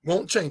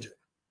won't change it.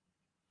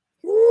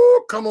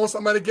 Woo, come on,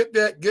 somebody, get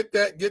that, get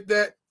that, get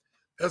that.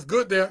 That's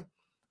good there.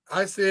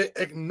 I said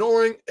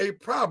ignoring a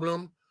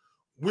problem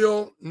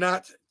will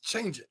not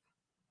change it.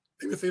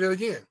 Let me say that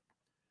again.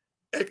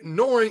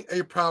 Ignoring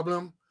a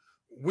problem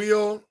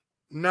will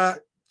not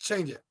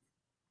change it.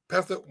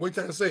 Pastor, what are you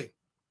trying to say?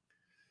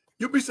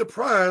 You'll be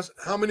surprised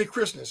how many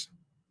Christians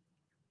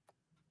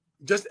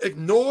just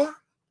ignore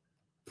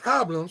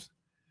problems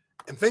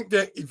and think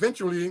that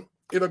eventually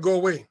it'll go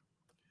away.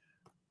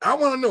 I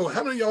want to know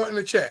how many of y'all in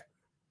the chat,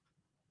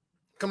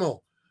 come on,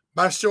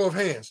 by show of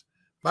hands,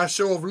 by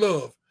show of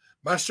love,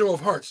 by show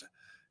of hearts,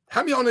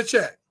 how many of y'all in the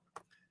chat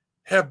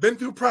have been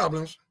through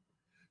problems,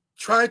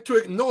 tried to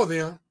ignore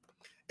them,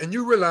 and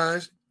you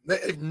realize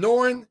that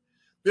ignoring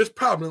this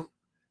problem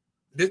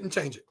didn't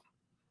change it?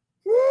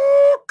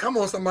 Woo, come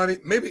on, somebody.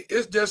 Maybe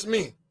it's just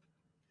me.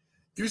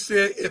 You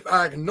said if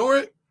I ignore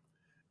it,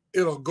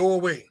 it'll go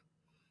away.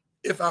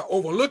 If I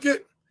overlook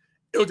it,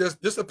 it'll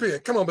just disappear.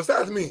 Come on,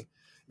 besides me,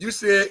 you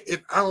said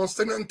if I don't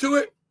say nothing to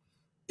it,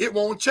 it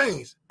won't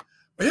change.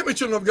 But hear me,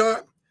 children of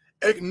God,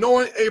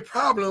 ignoring a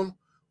problem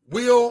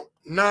will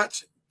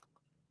not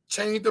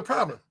change the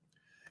problem.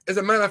 As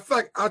a matter of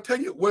fact, I'll tell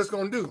you what it's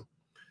going to do.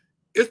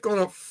 It's going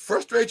to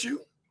frustrate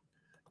you.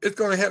 It's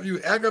going to have you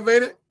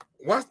aggravated.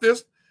 Watch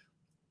this.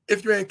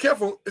 If you ain't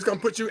careful, it's going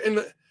to put you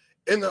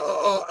in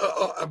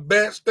a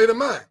bad state of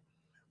mind.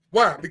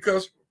 Why?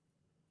 Because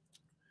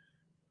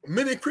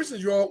many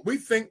Christians, you all, we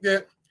think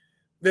that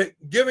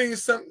giving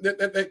something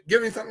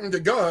giving something to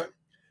God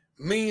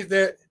means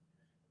that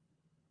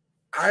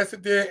I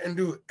sit there and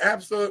do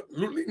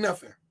absolutely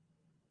nothing,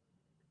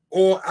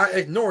 or I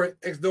ignore it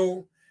as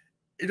though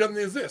it doesn't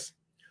exist.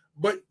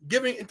 But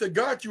giving it to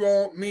God, you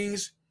all,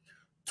 means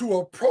to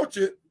approach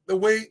it the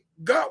way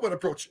God would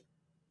approach it.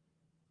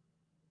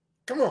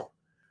 Come on.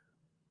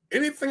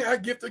 Anything I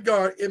give to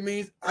God, it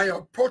means I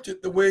approach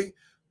it the way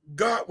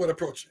God would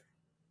approach it.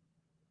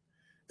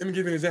 Let me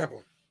give you an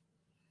example.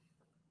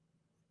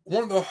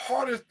 One of the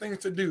hardest things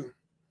to do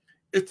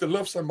is to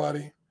love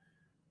somebody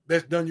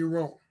that's done you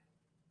wrong.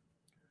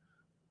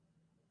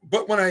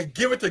 But when I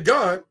give it to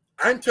God,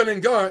 I'm telling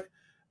God,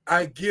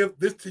 I give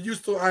this to you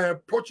so I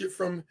approach it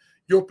from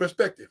your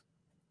perspective.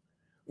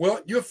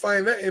 Well, you'll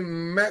find that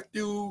in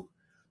Matthew,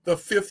 the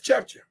 5th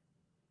chapter.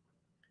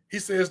 He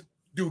says,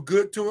 do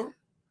good to him,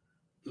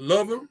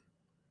 love him.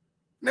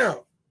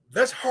 Now,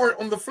 that's hard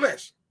on the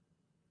flesh.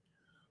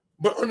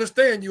 But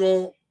understand, you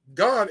all,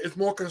 God is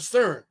more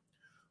concerned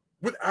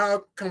with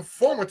our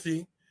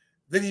conformity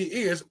than he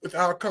is with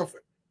our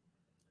comfort.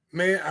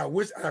 Man, I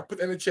wish I put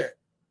that in the chat.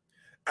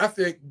 I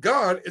think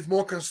God is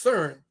more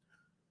concerned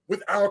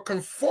with our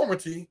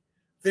conformity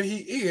than he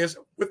is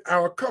with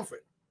our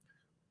comfort.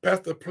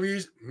 Pastor,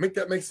 please make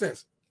that make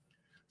sense.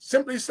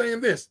 Simply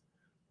saying this,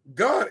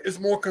 God is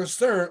more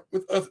concerned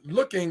with us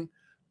looking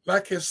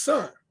like his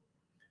son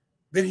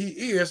than he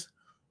is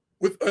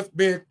with us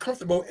being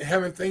comfortable and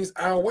having things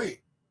our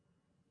way,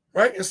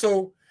 right? And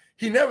so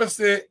he never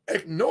said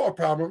ignore a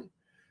problem,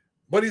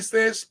 but he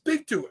said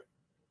speak to it.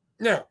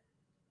 Now,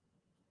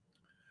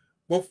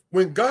 well,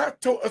 when God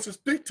told us to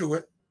speak to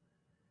it,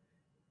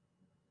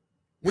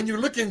 when you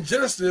look in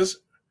Genesis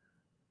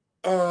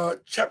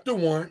chapter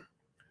 1,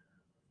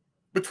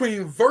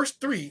 between verse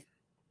 3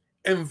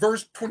 and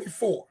verse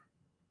 24,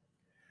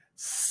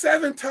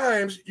 7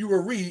 times you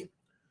will read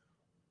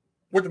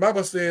what the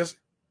Bible says,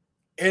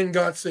 and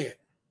God said,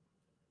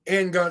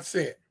 and God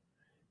said,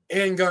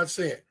 and God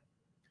said.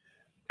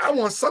 I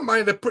want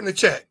somebody to put in the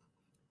chat,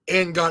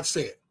 and God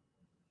said.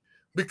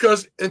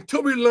 Because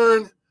until we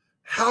learn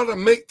how to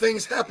make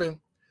things happen,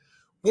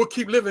 we'll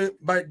keep living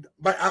by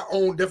our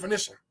own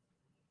definition.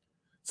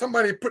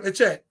 Somebody put in the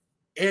chat,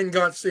 and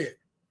God said.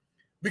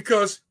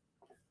 Because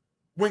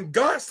when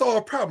God saw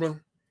a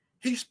problem,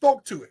 he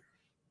spoke to it,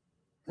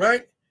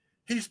 right?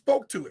 He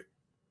spoke to it.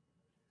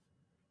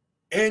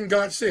 And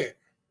God said.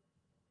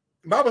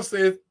 The Bible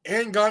says,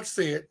 and God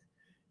said,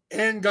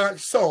 and God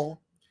saw,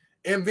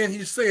 and then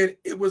he said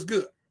it was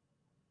good.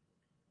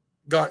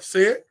 God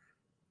said,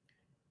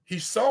 he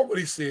saw what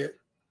he said,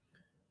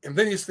 And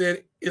then he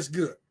said, it's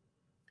good.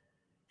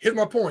 Here's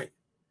my point.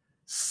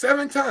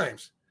 7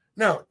 times.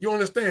 Now, you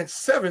understand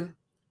 7,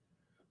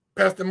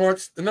 Pastor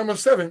March, the number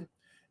 7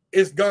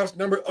 is God's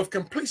number of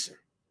completion.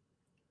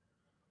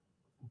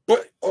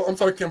 But, I'm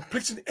sorry,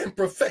 completion and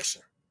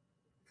perfection,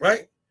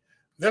 right?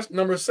 That's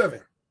number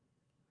 7.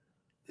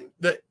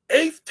 The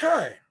 8th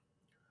time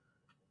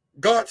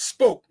God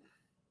spoke,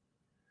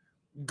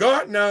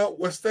 God now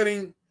was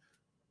setting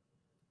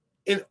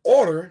in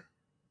order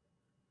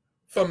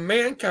for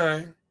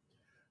mankind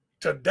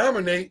to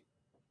dominate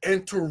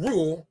and to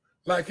rule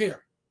like him.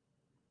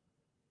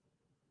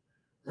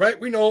 Right?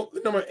 We know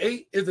the number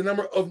 8 is the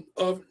number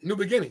of new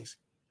beginnings.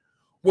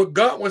 What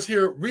God was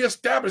here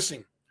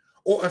reestablishing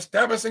or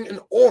establishing an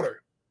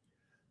order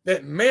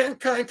that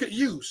mankind could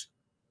use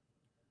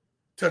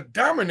to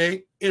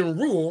dominate and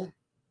rule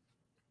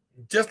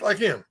just like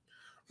him.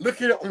 Look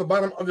here on the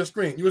bottom of the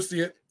screen. You will see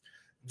it.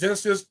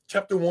 Genesis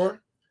chapter 1,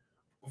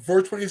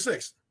 verse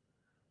 26.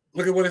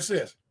 Look at what it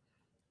says.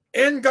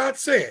 And God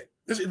said,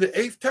 this is the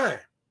 8th time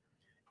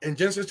in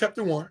Genesis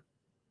chapter 1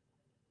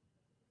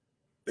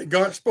 that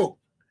God spoke.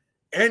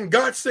 And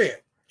God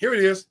said, here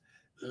it is,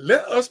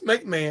 let us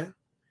make man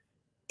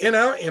in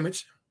our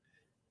image,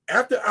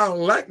 after our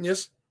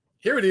likeness,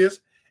 here it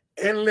is,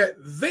 and let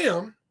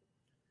them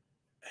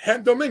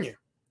have dominion.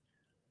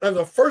 Now,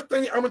 the first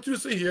thing I want you to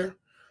see here,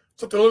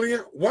 Sister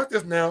Lillian, watch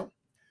this now,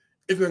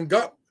 is when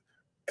God,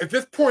 at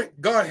this point,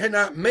 God had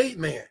not made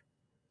man.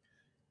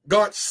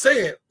 God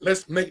said,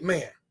 let's make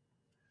man.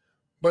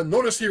 But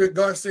notice here that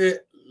God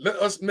said, let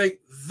us make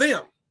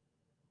them.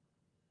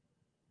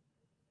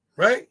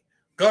 Right?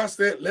 God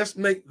said, let's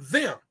make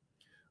them.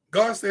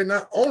 God said,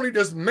 not only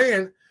does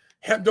man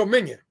have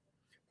dominion,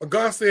 but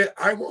God said,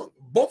 I want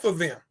both of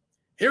them.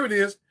 Here it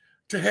is,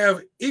 to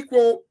have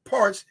equal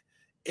parts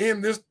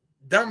in this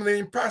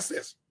dominating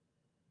process.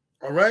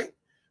 All right?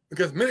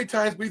 Because many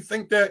times we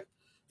think that,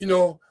 you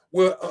know,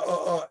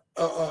 well,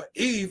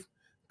 Eve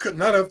could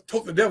not have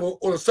told the devil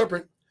or the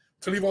serpent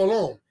to leave her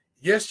alone.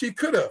 Yes, she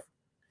could have,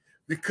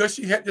 because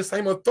she had the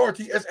same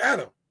authority as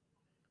Adam,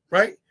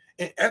 right?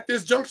 And at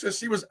this juncture,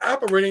 she was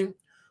operating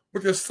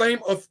with the same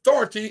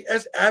authority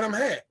as Adam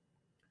had.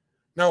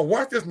 Now,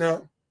 watch this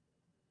now.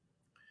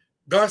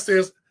 God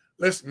says,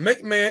 let's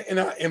make man in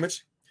our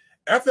image,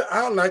 after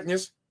our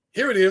likeness.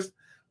 Here it is.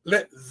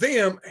 Let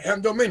them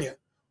have dominion.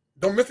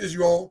 Don't miss this,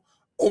 you all.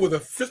 Over the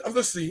fish of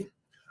the sea,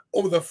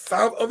 over the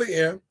fowl of the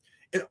air,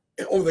 and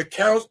over the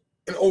cows,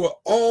 and over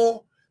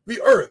all the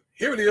earth.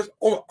 Here it is,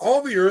 over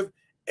all the earth,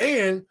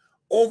 and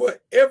over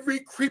every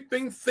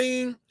creeping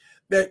thing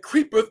that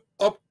creepeth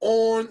up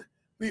on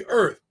the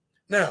earth.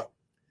 Now,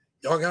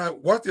 y'all gotta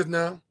watch this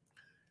now.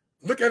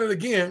 Look at it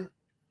again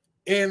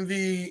in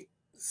the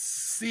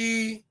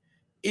CEB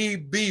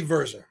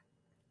version.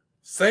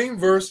 Same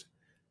verse,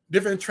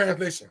 different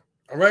translation.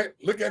 All right,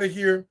 look at it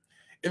here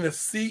in the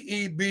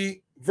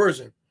CEB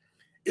version.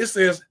 It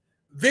says,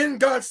 then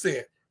God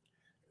said,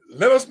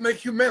 let us make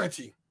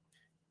humanity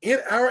in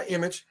our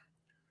image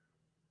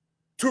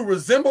to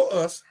resemble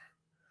us,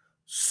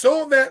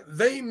 so that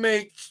they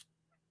may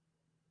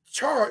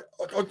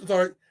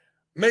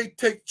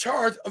take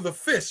charge of the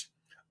fish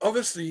of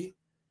the sea,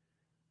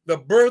 the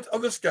birds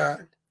of the sky,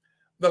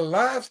 the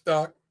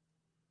livestock,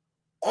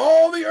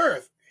 all the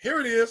earth. Here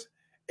it is,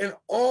 and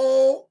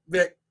all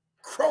that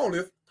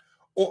crawleth,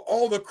 or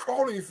all the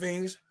crawling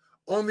things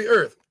on the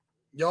earth.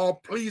 Y'all,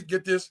 please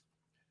get this.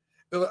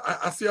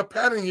 I see a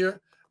pattern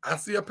here. I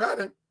see a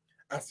pattern.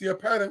 I see a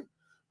pattern.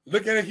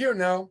 Look at it here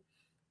now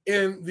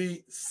in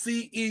the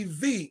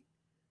CEV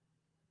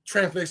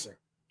translation.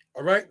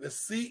 All right, the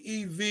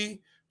CEV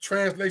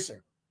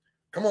translation.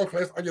 Come on,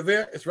 class. Are you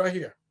there? It's right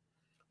here.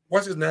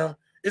 Watch this now.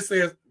 It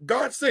says,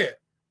 God said,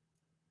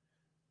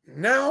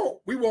 now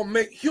we will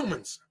make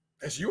humans,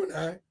 that's you and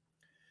I,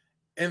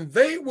 and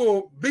they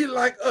will be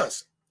like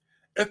us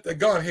at the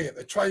Godhead,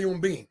 the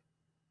triune being.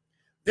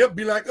 They'll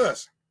be like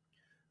us.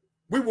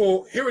 We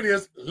will, here it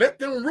is, let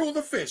them rule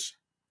the fish,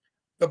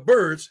 the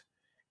birds,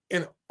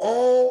 and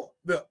all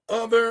the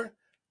other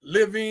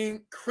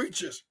living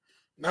creatures.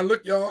 Now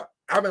look, y'all,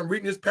 I've been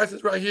reading this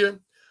passage right here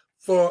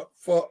for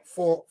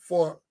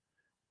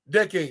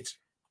decades.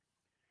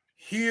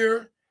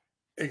 Here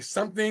is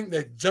something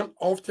that jumped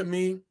off to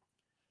me,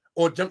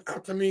 or jumped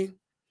out to me,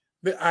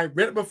 that I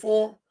read it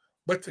before,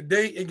 but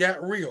today it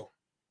got real.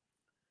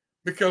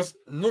 Because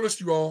notice,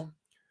 you all,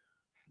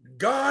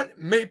 God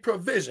made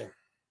provision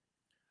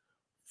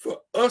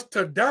for us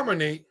to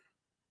dominate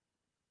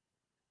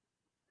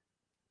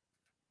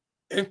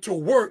and to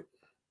work,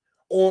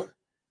 or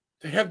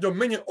to have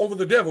dominion over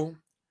the devil,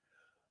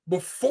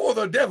 before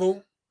the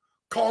devil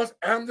caused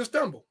Adam to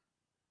stumble.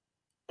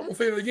 I'm going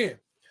to say it again.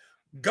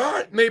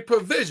 God made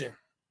provision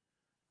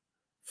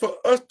for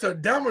us to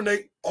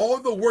dominate all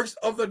the works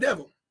of the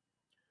devil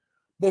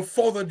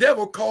before the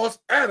devil caused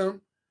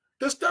Adam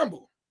to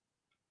stumble.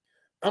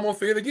 I'm going to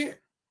say it again.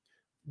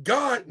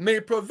 God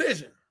made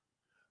provision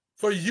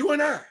for you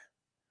and I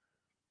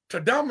to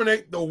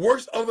dominate the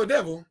works of the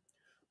devil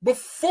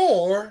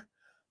before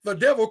the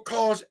devil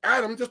caused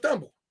Adam to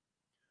stumble.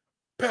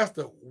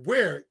 Pastor,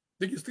 where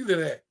did you see that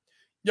at?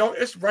 Y'all,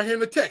 it's right here in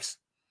the text.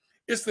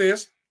 It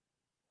says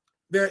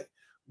that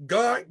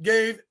God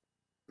gave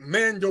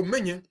man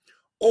dominion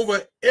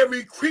over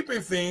every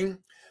creeping thing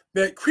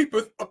that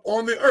creepeth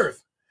upon the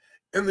earth.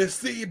 And the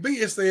CEB,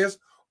 it says,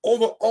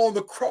 over all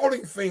the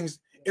crawling things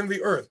in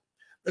the earth.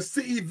 The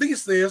CEV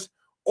says,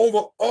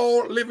 over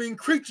all living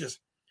creatures.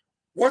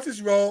 Watch this,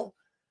 y'all.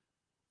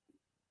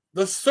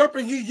 The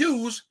serpent he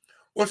used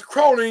was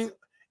crawling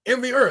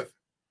in the earth.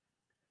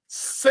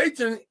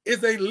 Satan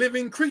is a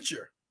living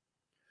creature.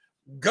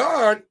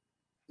 God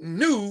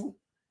knew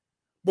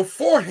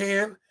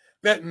beforehand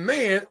that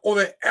man, or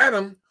that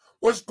Adam,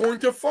 was going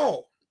to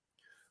fall.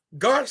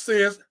 God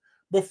says,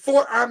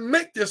 before I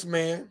make this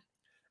man,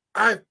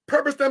 I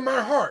purposed in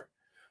my heart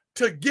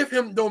to give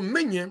him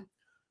dominion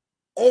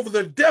over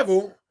the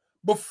devil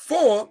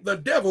before the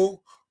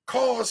devil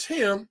caused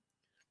him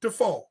to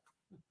fall.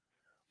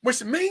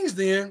 Which means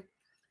then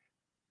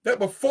that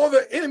before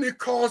the enemy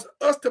caused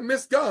us to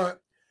miss God,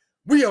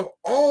 we have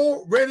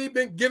already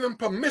been given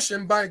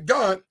permission by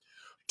God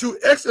to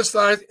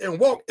exercise and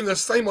walk in the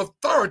same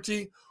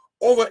authority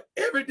over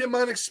every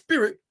demonic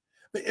spirit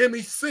the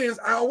enemy sends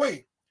our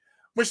way.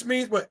 Which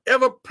means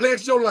whatever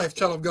plagues your life,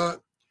 child of God,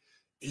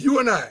 you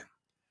and I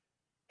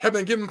have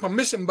been given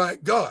permission by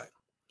God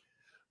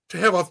to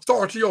have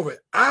authority over it.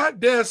 I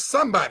dare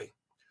somebody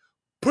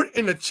put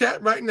in the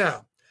chat right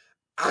now,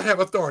 I have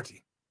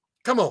authority.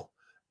 Come on.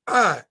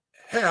 I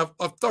have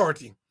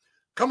authority.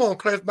 Come on,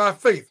 class, by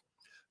faith.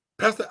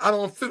 Pastor, I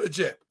don't feel it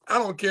yet. I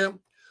don't care.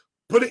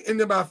 Put it in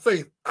there by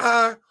faith.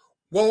 I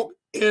walk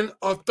in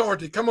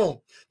authority. Come on.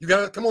 You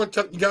got to, come on,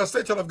 you got to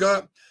say, child of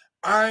God,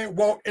 I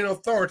walk in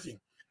authority.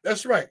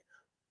 That's right.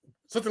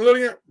 Sister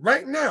Lillian,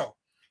 right now,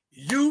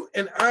 you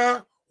and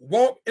I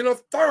walk in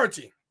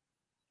authority.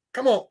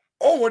 Come on,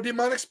 over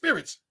demonic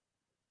spirits.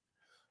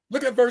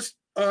 Look at verse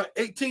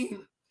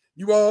 18,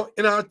 you all,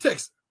 in our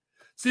text.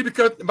 See,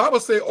 because the Bible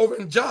says over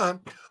in John,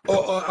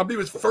 I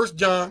believe it's 1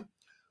 John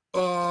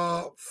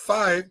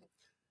 5:17,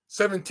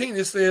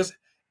 it says,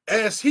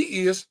 as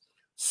he is,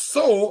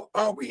 so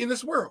are we in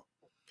this world.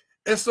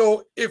 And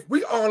so if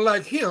we are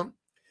like him,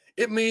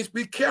 it means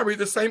we carry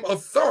the same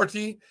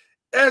authority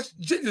as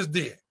Jesus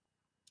did.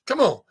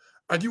 Come on.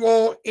 Are you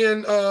all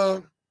in,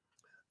 I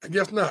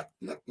guess not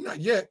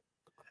yet.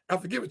 I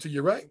have to give it to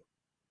you, right?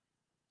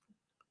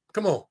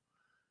 Come on.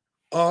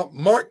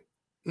 Mark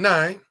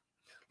 9,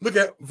 look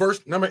at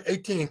verse number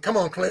 18. Come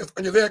on, class.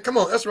 Are you there? Come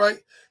on. That's right.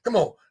 Come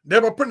on.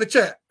 Deborah, put in the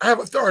chat. I have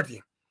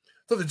authority.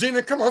 So the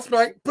Gina, come on. That's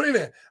right. Put it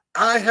in.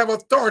 I have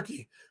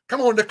authority.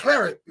 Come on,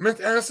 declare it.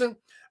 Mr. Anderson,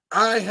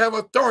 I have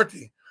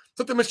authority.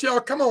 Sister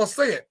Michelle, come on,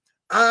 say it.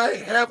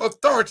 I have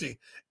authority.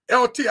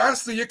 LT, I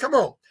see you. Come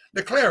on.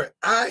 Declare it.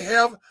 I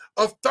have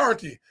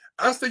authority.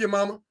 I see you,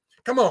 mama.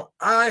 Come on.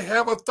 I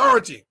have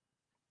authority.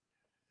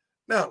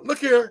 Now, look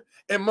here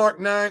in Mark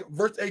 9,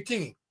 verse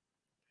 18.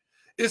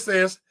 It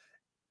says,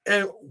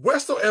 and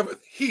wheresoever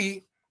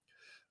he,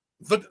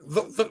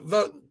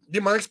 the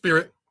demonic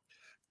spirit,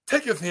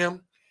 taketh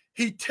him,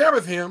 he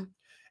teareth him,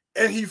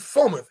 and he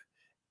foameth,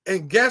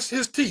 and gasps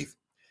his teeth,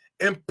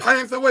 and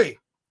pineth away.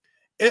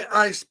 And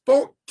I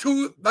spoke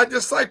to thy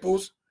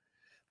disciples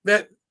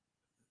that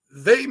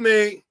they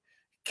may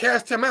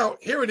cast him out.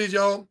 Here it is,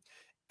 y'all.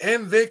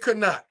 And they could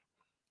not.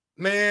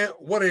 Man,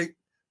 what a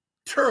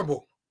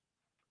terrible,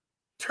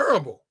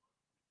 terrible,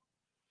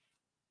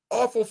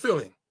 awful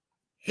feeling.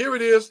 Here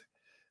it is.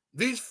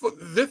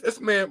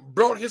 This man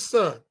brought his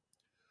son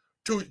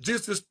to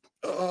Jesus,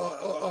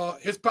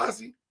 his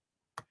posse,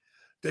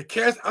 to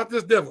cast out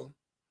this devil,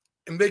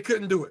 and they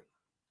couldn't do it.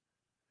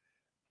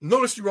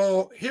 Notice, you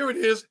all, here it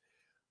is.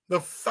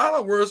 The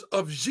followers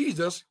of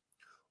Jesus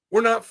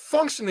were not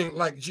functioning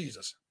like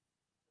Jesus.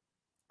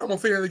 I'm going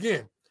to say that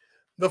again.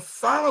 The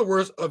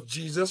followers of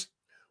Jesus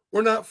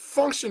were not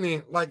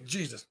functioning like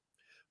Jesus.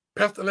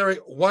 Pastor Larry,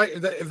 why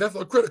is that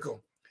so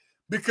critical?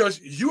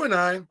 Because you and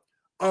I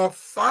are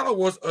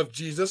followers of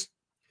Jesus.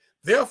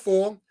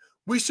 Therefore,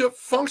 we should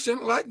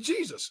function like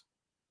Jesus.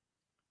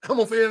 I'm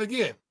going to say that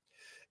again.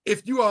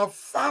 If you are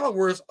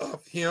followers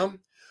of him,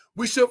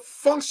 we should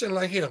function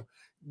like him.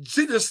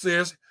 Jesus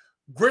says,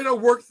 greater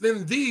works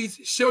than these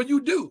shall you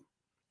do.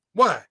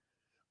 Why?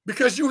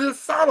 Because you're his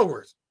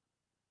followers.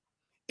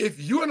 If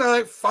you and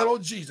I follow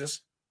Jesus,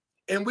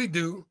 and we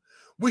do,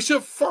 we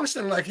should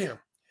function like him.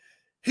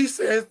 He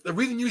says the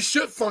reason you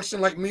should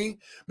function like me,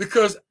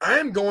 because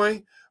I'm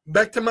going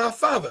back to my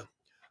Father.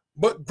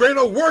 But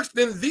greater works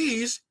than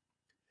these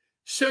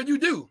shall you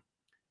do.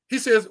 He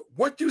says,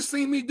 what you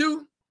see me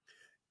do,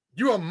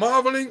 you are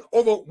marveling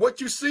over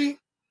what you see.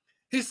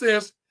 He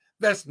says,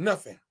 that's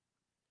nothing.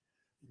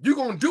 You're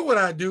going to do what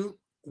I do,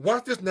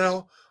 watch this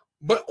now,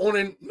 but on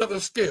another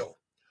scale,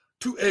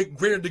 to a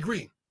greater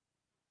degree.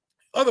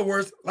 In other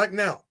words, like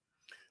now,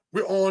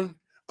 we're on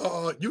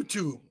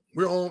YouTube,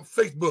 we're on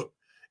Facebook,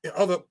 and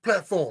other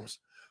platforms.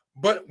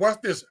 But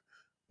watch this.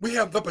 We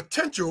have the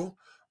potential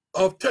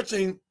of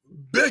touching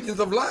billions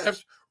of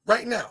lives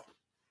right now.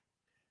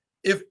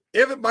 If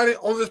everybody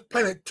on this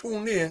planet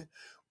tuned in,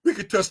 we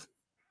could touch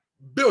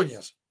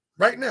billions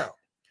right now.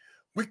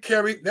 we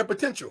carry that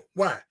potential.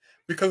 Why?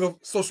 Because of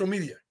social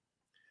media.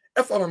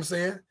 That's all I'm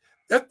saying.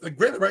 That's the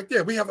great right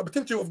there. We have the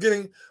potential of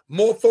getting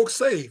more folks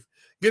saved,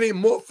 getting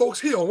more folks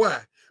healed.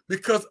 Why?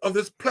 Because of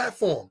this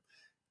platform.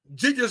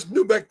 Jesus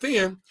knew back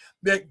then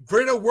that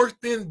greater works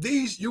than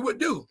these you would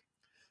do.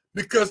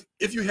 Because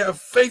if you have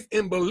faith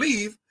and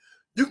believe,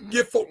 you can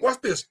get folks,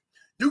 watch this,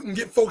 you can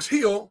get folks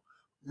healed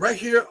right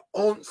here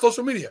on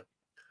social media.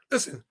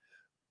 Listen,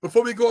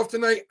 before we go off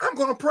tonight, I'm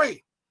going to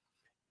pray.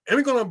 And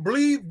we're going to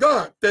believe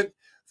God that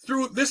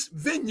through this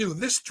venue,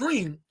 this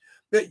stream,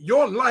 that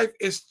your life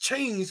is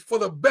changed for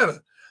the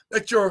better,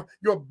 that your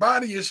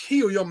body is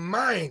healed, your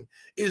mind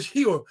is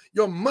healed,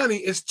 your money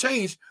is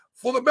changed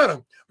for the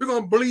better. We're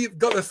going to believe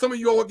God that some of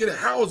you all get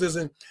houses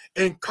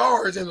and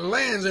cars and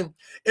lands and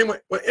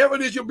whatever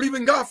it is you believe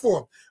in God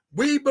for.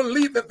 We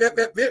believe that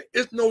there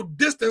is no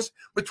distance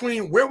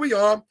between where we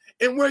are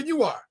and where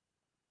you are.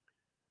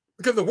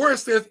 Because the word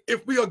says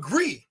if we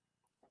agree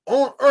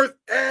on earth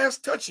as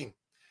touching,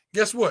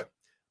 guess what?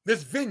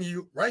 This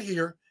venue right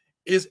here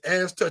is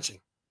as touching.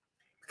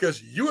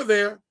 Because you are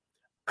there,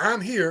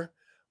 I'm here,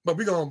 but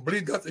we're going to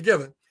believe God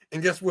together.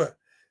 And guess what?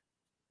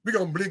 We're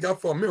going to believe God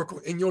for a miracle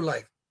in your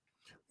life.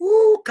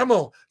 Woo, come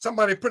on.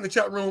 Somebody put in the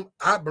chat room,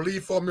 I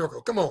believe for a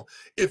miracle. Come on.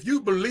 If you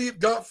believe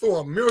God for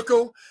a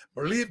miracle,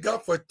 believe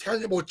God for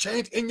tangible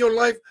change in your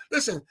life,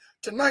 listen,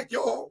 tonight,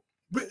 y'all,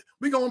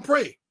 we're going to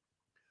pray.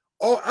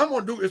 All I'm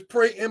going to do is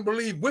pray and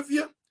believe with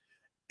you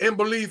and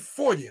believe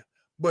for you.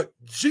 But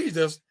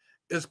Jesus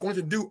is going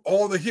to do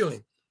all the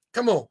healing.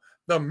 Come on.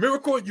 The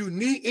miracle you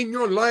need in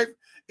your life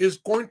is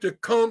going to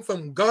come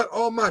from God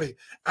Almighty.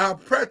 Our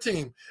prayer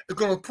team is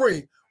going to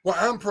pray while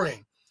I'm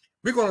praying.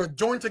 We're going to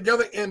join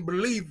together and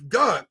believe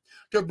God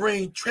to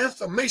bring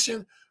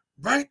transformation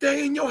right there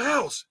in your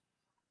house.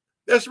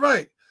 That's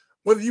right.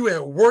 Whether you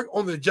at work,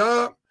 on the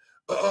job,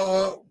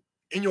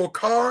 in your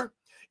car,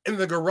 in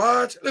the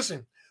garage,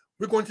 listen,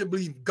 we're going to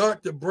believe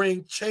God to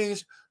bring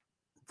change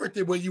right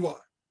there where you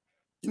are.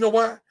 You know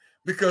why?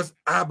 Because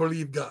I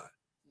believe God.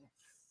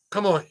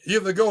 Come on.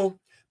 Years ago,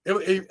 there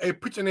was a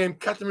preacher named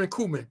Catherine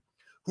Kuhlman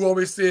who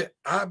always said,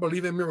 I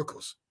believe in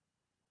miracles.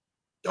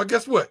 Y'all,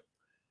 guess what?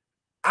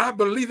 I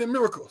believe in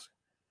miracles.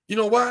 You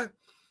know why?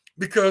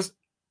 Because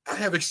I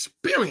have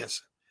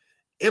experience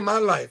in my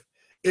life.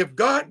 If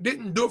God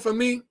didn't do it for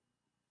me,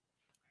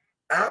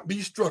 I'd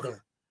be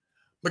struggling.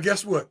 But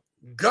guess what?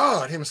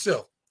 God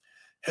himself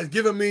has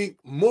given me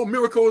more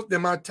miracles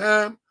than my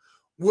time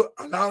will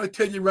allow to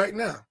tell you right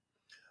now.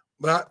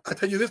 But I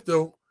tell you this,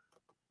 though,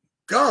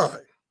 God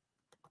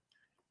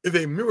is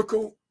a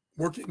miracle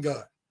working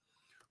God.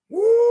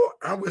 Woo,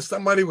 I wish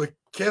somebody would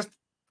catch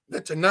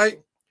that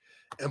tonight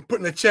and put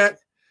in the chat,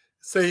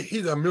 say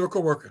he's a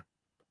miracle worker.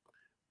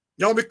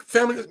 Y'all,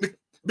 family,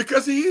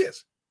 because he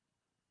is.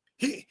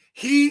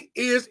 He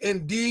is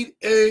indeed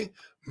a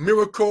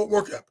miracle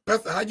worker.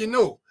 Pastor, how you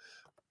know?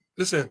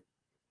 Listen,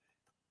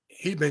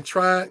 he's been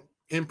tried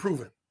and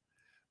proven.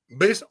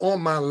 Based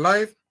on my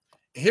life,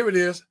 here it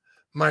is,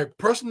 my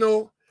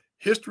personal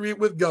history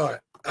with God.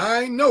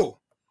 I know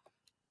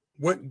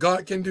what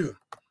God can do.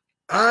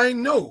 I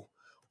know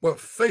what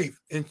faith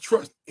and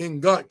trust in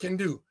God can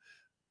do.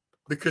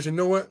 Because you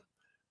know what?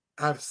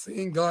 I've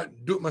seen God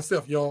do it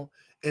myself, y'all,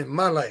 in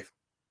my life.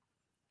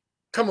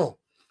 Come on.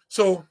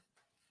 So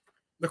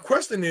the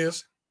question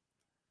is,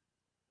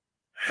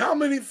 how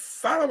many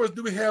followers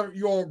do we have,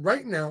 y'all,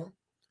 right now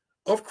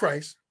of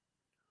Christ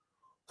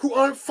who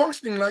aren't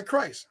functioning like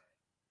Christ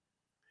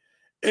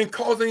and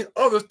causing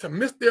others to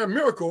miss their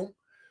miracle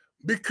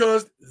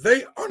because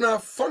they are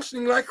not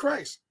functioning like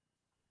Christ?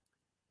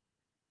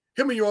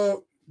 Hear me,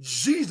 y'all.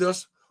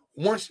 Jesus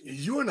wants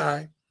you and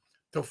I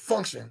to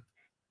function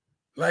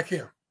like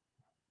him.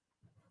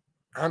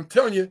 I'm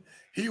telling you,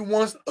 he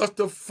wants us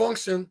to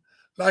function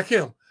like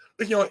him.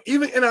 But, you know,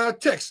 even in our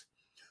text,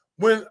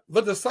 when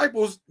the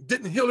disciples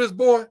didn't heal this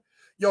boy,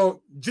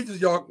 y'all, Jesus,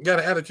 y'all, got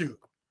an attitude.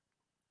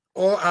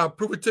 Or I'll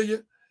prove it to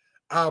you.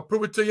 I'll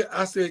prove it to you.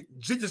 I said,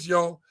 Jesus,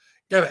 y'all,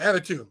 got an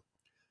attitude.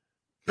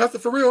 Pastor,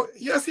 for real?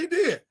 Yes, he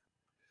did.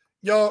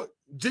 Y'all,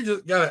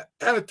 Jesus got an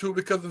attitude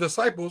because the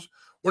disciples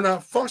were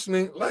not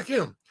functioning like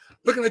him.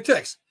 Look in the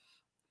text.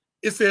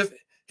 It says,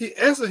 he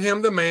answered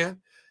him, the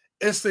man,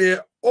 and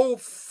said, "Oh,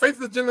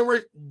 faithless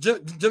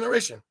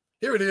generation,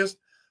 here it is.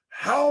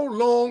 How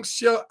long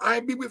shall I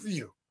be with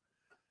you?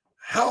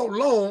 How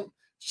long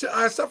shall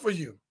I suffer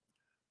you?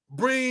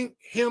 Bring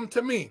him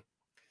to me."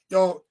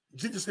 Y'all,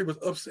 Jesus was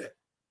upset.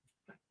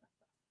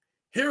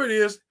 Here it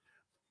is.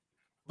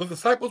 The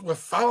disciples were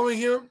following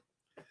him.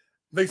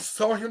 They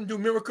saw him do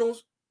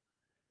miracles.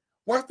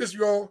 Watch this,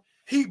 y'all.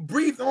 He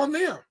breathed on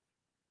them.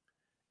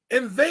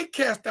 And they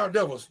cast out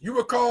devils. You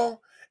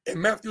recall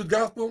in Matthew's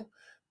gospel,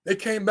 they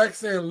came back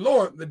saying,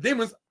 "Lord, the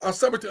demons are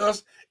subject to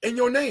us in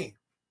your name."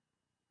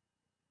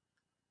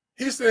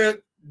 He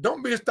said,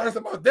 "Don't be astonished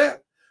about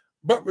that,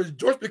 but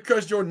rejoice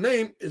because your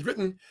name is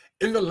written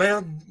in the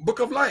Lamb's book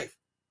of life."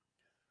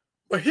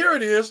 But here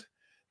it is.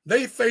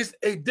 They faced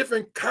a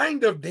different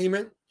kind of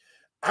demon.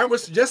 I would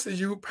suggest to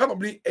you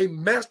probably a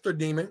master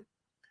demon.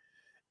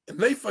 And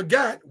they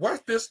forgot,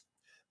 watch this,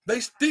 they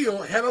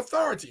still had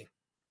authority.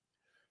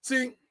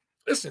 See,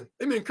 listen,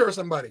 let me encourage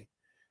somebody.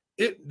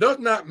 It does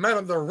not matter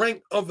the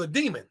rank of the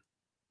demon.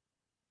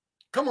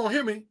 Come on,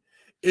 hear me.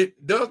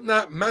 It does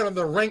not matter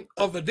the rank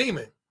of the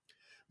demon,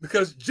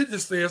 because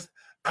Jesus says,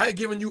 I've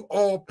given you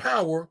all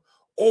power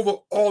over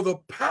all the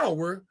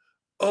power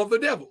of the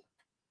devil.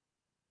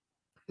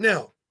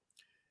 Now,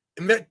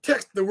 in that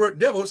text, the word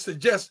devil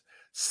suggests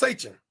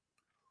Satan,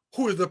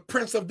 who is the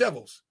prince of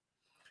devils.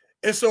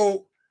 And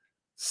so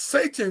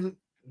Satan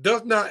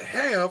does not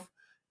have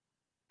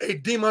a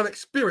demonic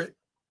spirit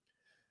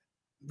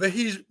that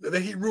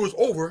he rules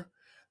over.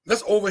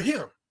 That's over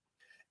him.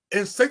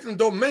 In Satan's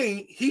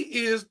domain, he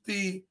is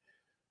the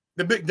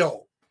big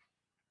dog.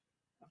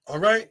 All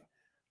right?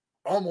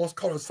 Almost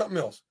call it something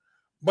else.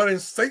 But in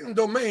Satan's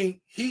domain,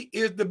 he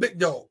is the big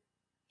dog.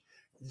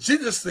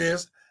 Jesus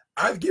says,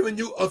 I've given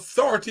you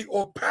authority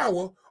or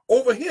power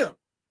over him.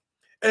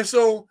 And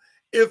so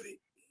if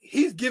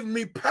he's given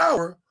me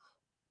power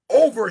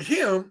over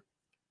him,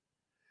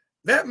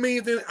 that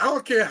means that I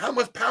don't care how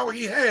much power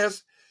he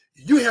has,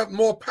 you have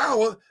more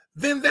power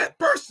than that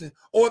person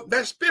or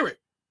that spirit.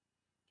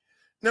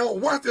 Now,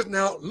 watch this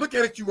now. Look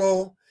at it, you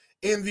all,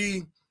 in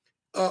the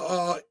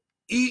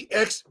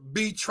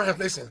EXB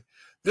translation.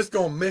 This is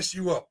going to mess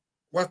you up.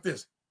 Watch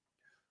this.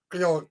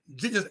 Because y'all,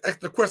 Jesus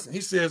asked the question. He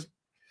says,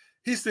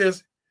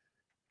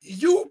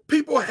 you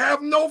people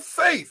have no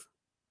faith.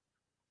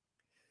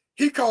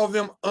 He called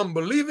them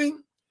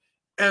unbelieving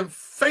and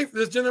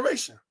faithless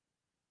generation.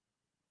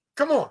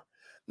 Come on.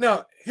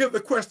 Now, here's the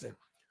question.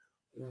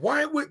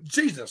 Why would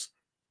Jesus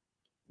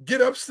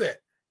get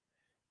upset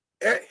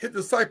at his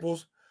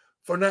disciples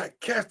for not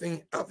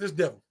casting out this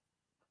devil,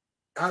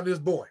 out of this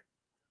boy,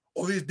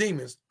 or these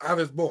demons out of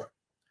this boy?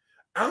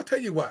 I'll tell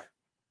you why.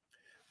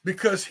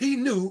 Because he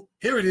knew,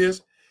 here it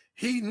is,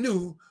 he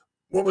knew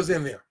what was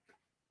in there.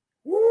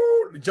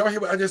 Woo, did y'all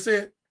hear what I just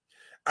said?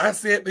 I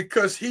said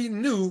because he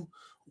knew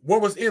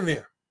what was in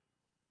there.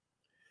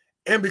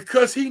 And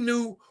because he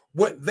knew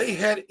what they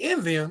had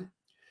in them,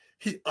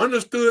 he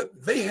understood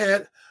they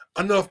had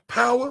enough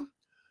power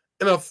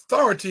and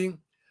authority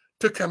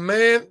to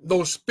command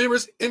those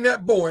spirits in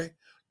that boy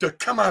to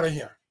come out of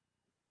him.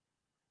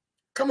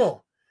 Come on.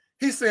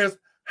 He says,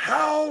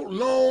 how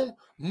long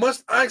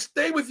must I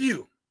stay with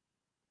you?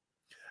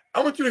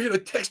 I want you to hear the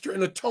texture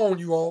and the tone,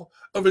 you all,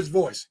 of his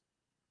voice.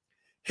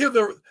 Hear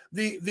the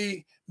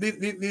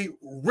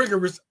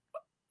rigorous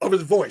of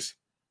his voice.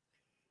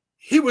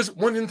 He was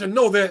wanting to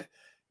know that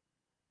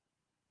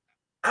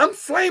I'm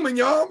flaming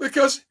y'all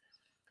because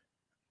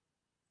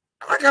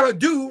I gotta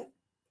do,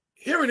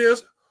 here it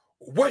is,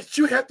 what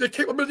you have the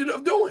capability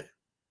of doing.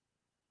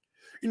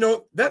 You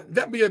know,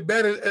 that'd be as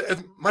bad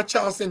as my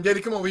child saying, Daddy,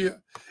 come over here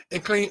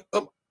and clean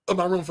up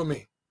my room for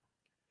me.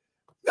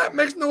 That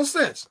makes no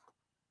sense.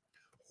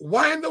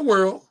 Why in the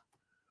world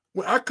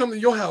would I come to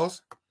your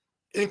house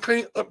and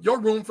clean up your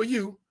room for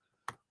you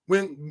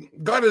when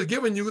God has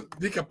given you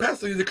the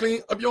capacity to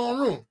clean up your own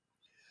room?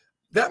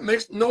 That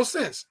makes no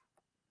sense.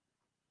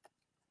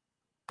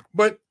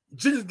 But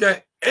Jesus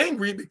got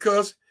angry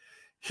because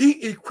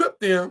he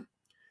equipped them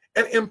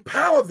and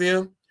empowered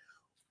them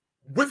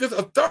with his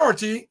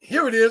authority.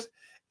 Here it is,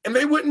 and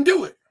they wouldn't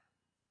do it.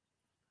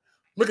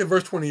 Look at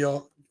verse 20,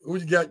 y'all.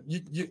 What you got?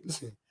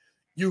 Listen,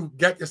 you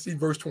got to see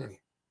verse 20.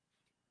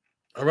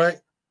 All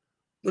right?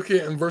 Look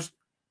here in verse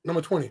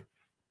number 20.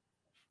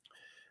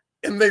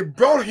 And they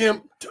brought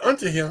him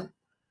unto him,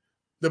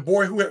 the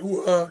boy who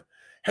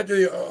had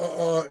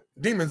the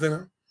demons in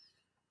him.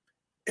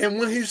 And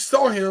when he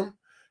saw him,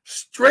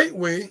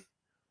 straightway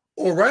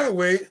or right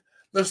away,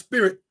 the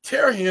spirit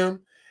tear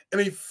him,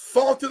 and he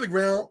fall to the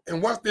ground.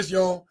 And watch this,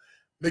 y'all,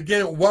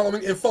 began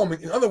wallowing and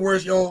foaming. In other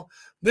words, y'all,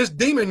 this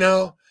demon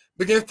now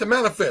begins to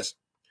manifest.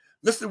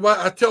 This is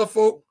why I tell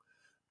folk,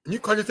 when you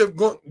call yourself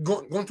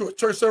going to a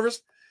church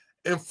service,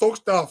 and folks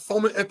start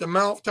foaming at the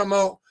mouth, talking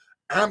about,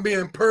 I'm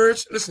being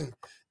purged. Listen,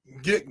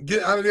 get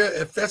out of there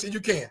as fast as you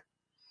can.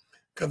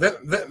 Because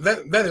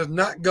that is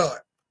not God.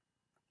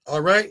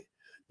 All right?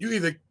 You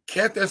either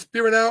cast that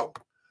spirit out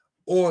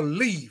or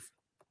leave.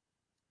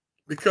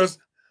 Because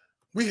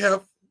we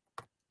have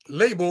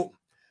labeled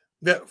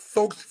that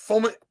folks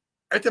foaming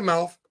at the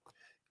mouth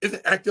is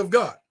an act of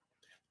God.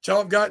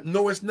 Child of God,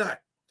 no, it's not.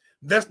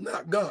 That's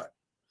not God.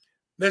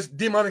 That's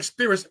demonic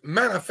spirits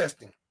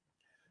manifesting.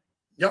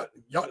 Y'all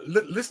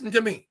listen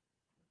to me.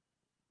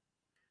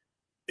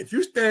 If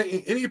you stand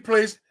in any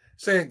place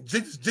saying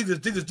Jesus, Jesus,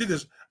 Jesus,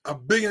 Jesus a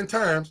billion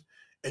times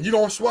and you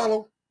don't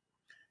swallow,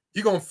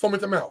 you're going to foam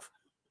at the mouth.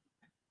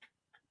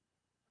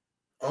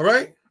 All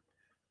right?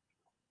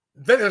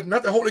 That is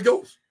not the Holy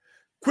Ghost.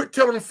 Quit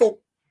telling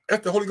folk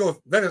that's the Holy Ghost.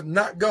 That is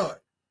not God.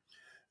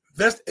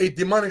 That's a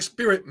demonic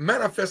spirit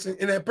manifesting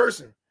in that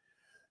person.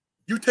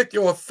 You take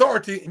your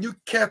authority and you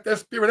cast that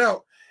spirit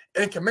out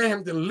and command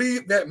him to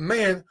leave that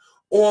man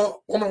or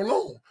woman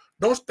alone.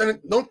 Don't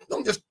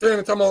just stand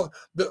and talk about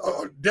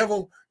the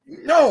devil.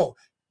 No,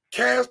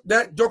 cast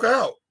that joker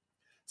out.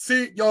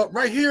 See, y'all,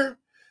 right here,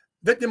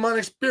 that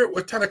demonic spirit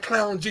was trying to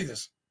clown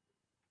Jesus.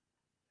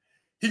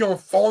 He gonna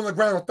fall on the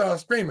ground and start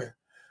screaming,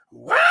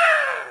 "Wow!"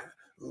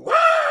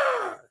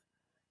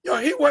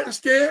 he wasn't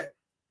scared.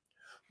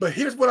 But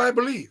here's what I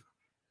believe.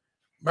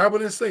 Bible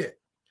didn't say it.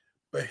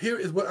 But here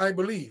is what I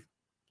believe.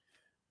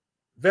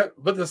 That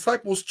the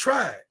disciples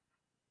tried.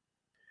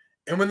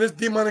 And when this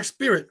demonic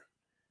spirit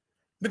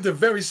did the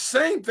very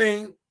same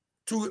thing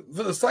to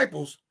the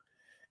disciples,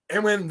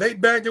 and when they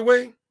backed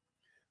away,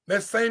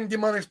 that same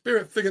demonic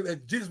spirit figured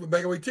that Jesus would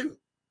back away too.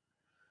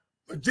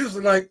 But Jesus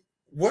was like,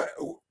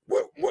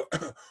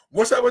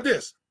 what's up with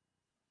this?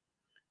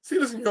 See,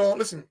 listen, y'all,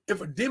 listen,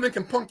 if a demon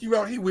can punk you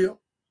out, he will.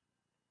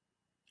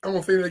 I'm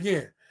going to say it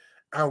again.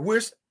 I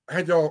wish I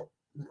had y'all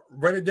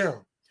write it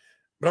down,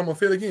 but I'm going to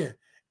say it again.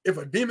 If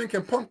a demon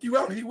can punk you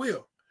out, he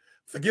will.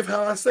 Forgive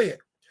how I say it,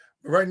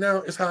 but right now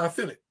it's how I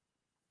feel it.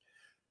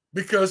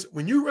 Because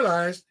when you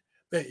realize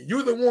that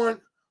you're the one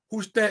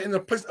who stands in the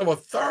place of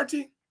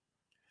authority,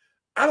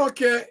 I don't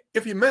care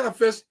if he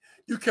manifests,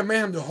 you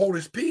command him to hold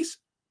his peace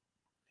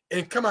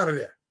and come out of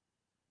there.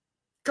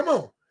 Come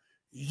on.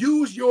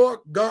 Use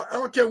your God. I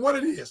don't care what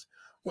it is.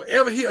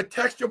 Whatever he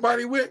attacks your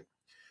body with,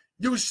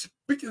 you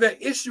speak to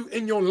that issue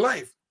in your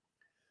life.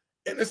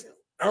 And listen,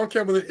 I don't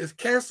care whether it's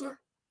cancer,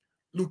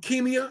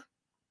 leukemia,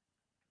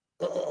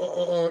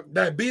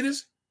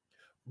 diabetes,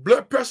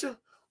 blood pressure,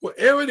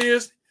 whatever it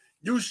is,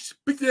 you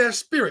speak to that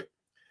spirit.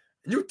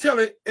 And you tell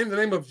it, in the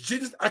name of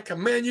Jesus, I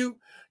command you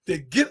to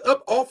get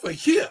up off of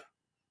here.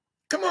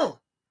 Come on.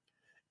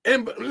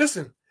 And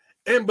listen,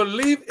 and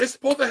believe it's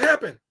supposed to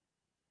happen.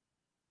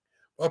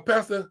 Well,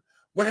 Pastor,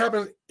 what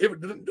happens if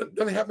it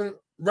doesn't happen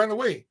right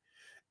away?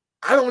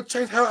 I don't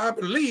change how I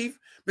believe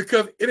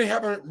because it didn't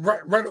happen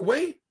right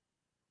away.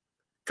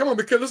 Come on,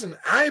 because listen,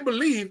 I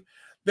believe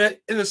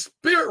that in the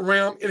spirit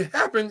realm, it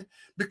happened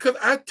because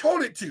I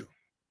told it to.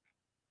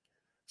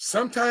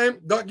 Sometimes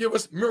God give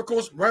us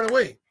miracles right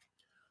away.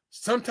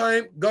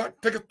 Sometimes God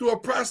take us through a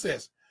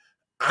process.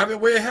 Either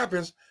way it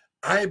happens,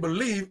 I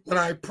believe when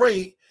I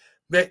pray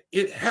that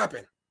it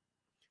happened.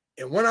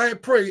 And when I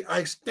pray,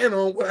 I stand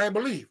on what I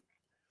believe.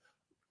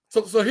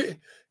 So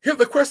here's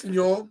the question,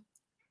 y'all.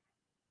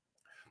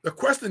 The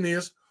question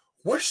is,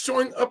 what's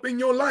showing up in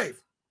your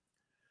life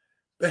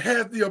that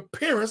has the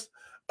appearance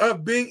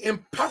of being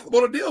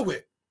impossible to deal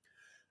with?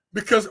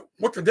 Because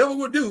what the devil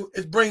will do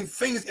is bring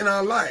things in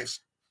our lives.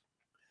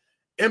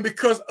 And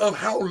because of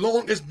how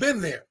long it's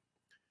been there,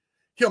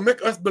 he'll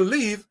make us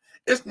believe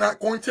it's not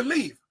going to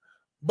leave.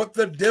 But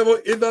the devil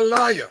is a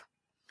liar.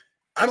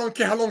 I don't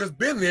care how long it's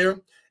been there.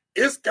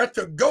 It's got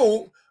to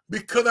go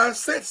because I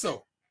said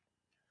so.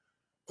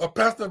 Well,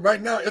 Pastor,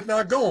 right now it's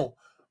not gone.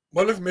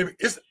 Well, listen, maybe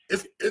it's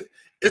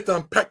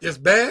unpacked its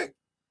bag.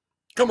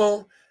 Come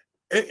on.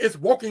 And it's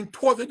walking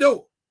toward the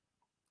door.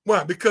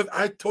 Why? Because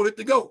I told it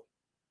to go.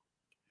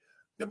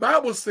 The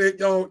Bible said,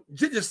 y'all,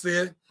 Jesus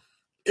said,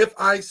 if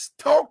I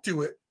talk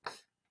to it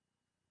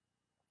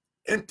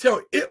and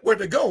tell it where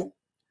to go,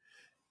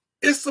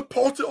 it's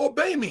supposed to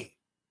obey me.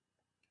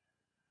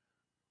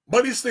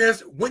 But he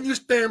says, when you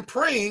stand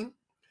praying,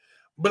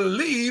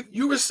 believe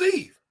you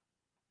receive.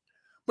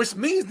 Which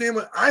means then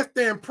when I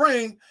stand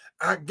praying,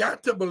 I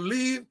got to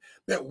believe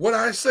that what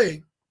I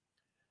say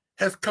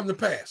has come to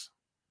pass.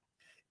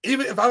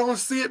 Even if I don't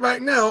see it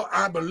right now,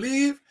 I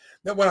believe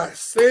that what I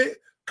say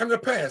come to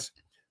pass.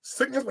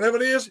 Sickness, whatever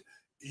it is,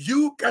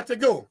 you got to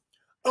go.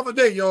 Other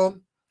day, y'all,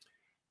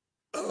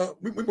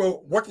 we were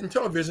watching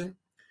television,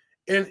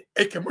 and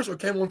a commercial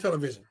came on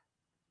television.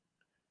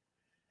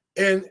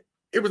 And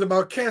it was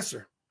about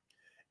cancer.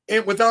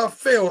 And without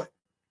fail,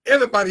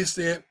 everybody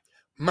said,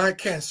 my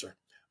cancer,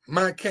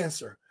 my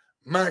cancer,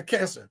 my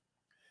cancer.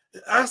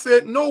 I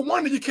said, no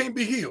wonder you can't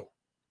be healed.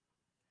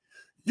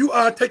 You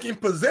are taking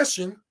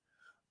possession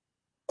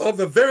of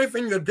the very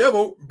thing the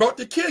devil brought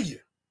to kill you.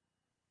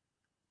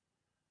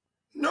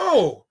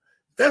 No,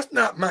 that's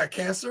not my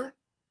cancer.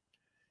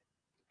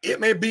 It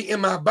may be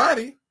in my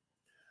body,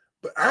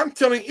 but I'm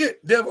telling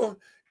it, devil,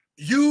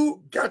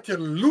 you got to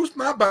loose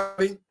my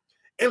body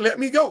and let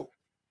me go.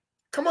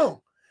 Come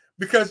on.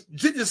 Because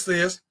Jesus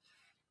says,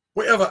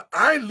 wherever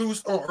I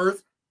loose on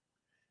earth,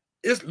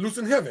 it's loose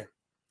in heaven.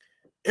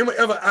 And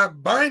wherever I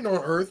bind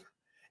on earth,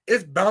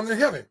 it's bound in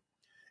heaven.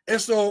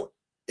 And so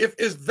if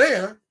it's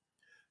there,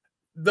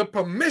 the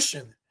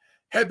permission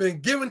had been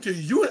given to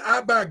you and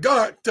I by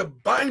God to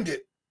bind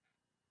it.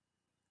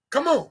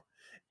 Come on.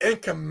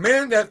 And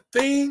command that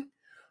thing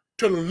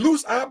to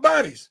loose our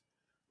bodies.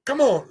 Come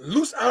on.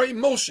 Loose our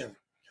emotion.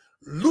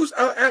 Loose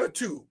our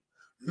attitude.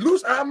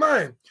 Loose our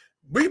mind.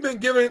 We've been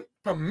given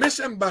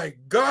permission by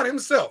God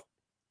himself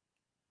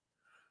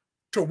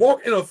to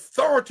walk in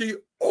authority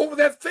over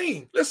that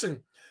thing.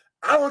 Listen,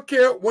 I don't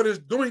care what it's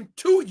doing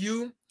to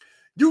you.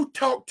 You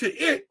talk to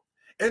it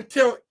and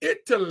tell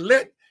it to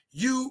let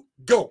you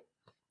go.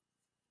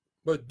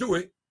 But do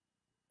it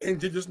in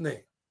Jesus'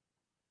 name.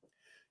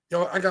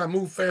 Y'all, I got to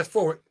move fast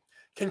forward.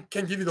 Can't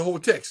give you the whole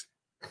text.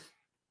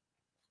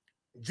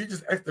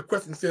 Jesus asked the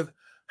question, says,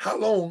 how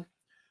long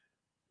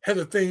has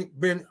the thing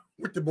been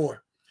with the boy?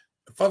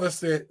 The father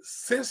said,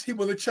 since he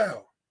was a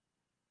child.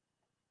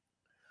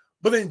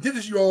 But then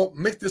Jesus, you all,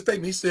 makes this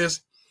statement.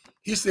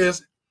 He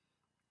says,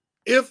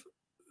 if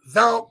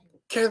thou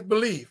canst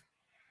believe,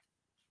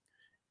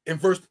 in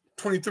verse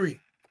 23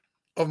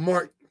 of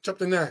Mark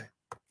chapter 9.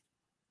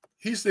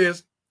 He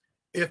says,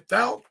 if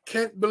thou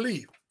canst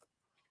believe,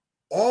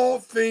 all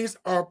things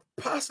are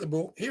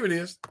possible, here it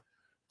is,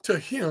 to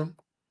him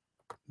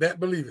that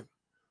believeth.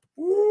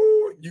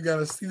 Ooh, you got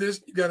to see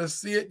this. You got to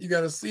see it. You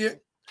got to see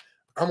it.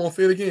 I'm going to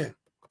say it again.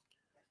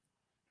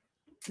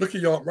 Look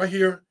at y'all right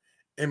here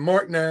in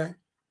Mark 9,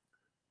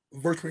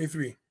 verse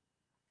 23.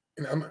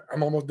 And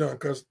I'm almost done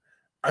because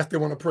I still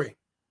want to pray.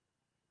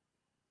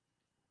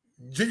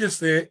 Jesus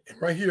said, and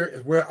right here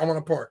is where I want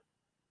to part.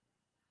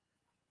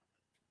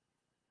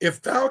 If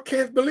thou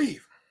canst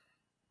believe,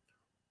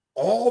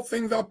 all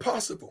things are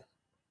possible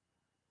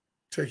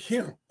to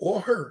him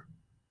or her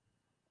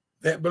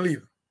that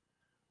believeth.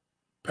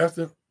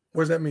 Pastor,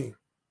 what does that mean?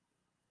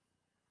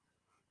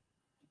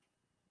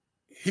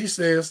 He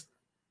says,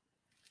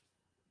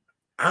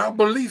 our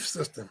belief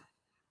system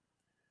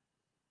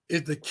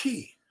is the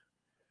key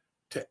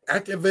to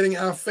activating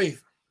our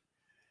faith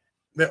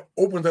that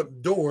opens up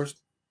doors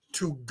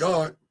to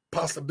God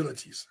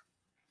possibilities.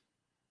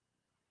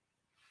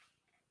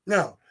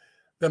 Now,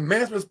 the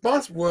man's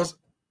response was,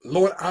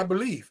 Lord, I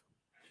believe.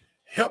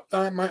 Help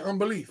thou my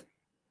unbelief.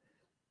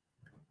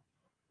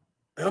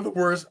 In other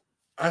words,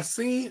 I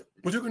see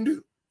what you can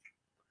do.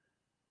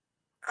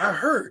 I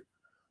heard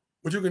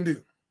what you can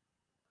do.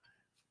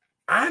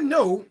 I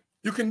know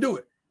you can do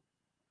it.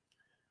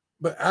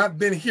 But I've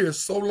been here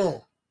so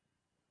long.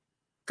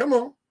 Come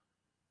on.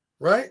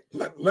 Right?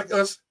 Like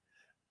us,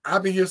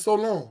 I've been here so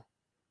long.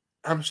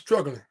 I'm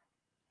struggling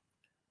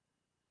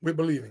with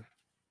believing.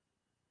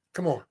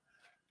 Come on.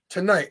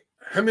 Tonight,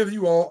 how many of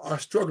you all are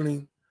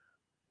struggling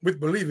with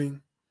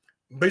believing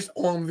based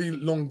on the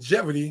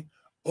longevity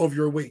of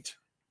your wait?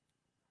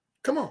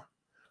 Come on.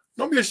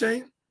 Don't be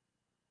ashamed.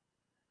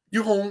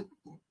 You home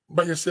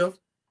by yourself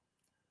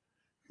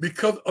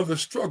because of the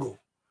struggle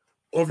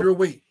of your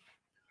wait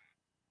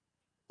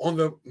on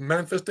the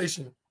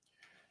manifestation.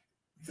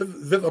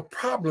 There's a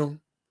problem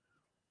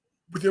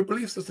with your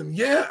belief system.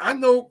 Yeah, I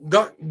know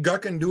God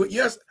can do it.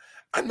 Yes,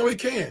 I know he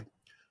can.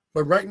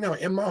 But right now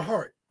in my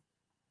heart,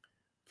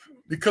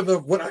 because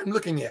of what I'm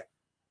looking at,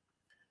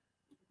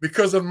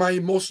 because of my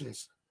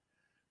emotions,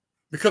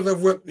 because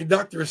of what the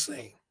doctor is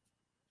saying,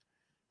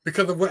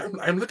 because of what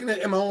I'm looking at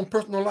in my own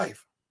personal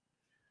life,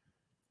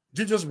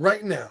 just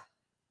right now,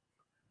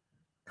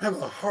 I'm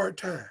having a hard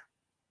time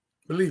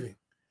believing.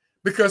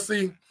 Because,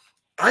 see,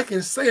 I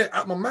can say it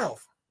out my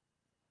mouth,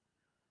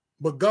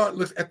 but God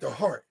looks at the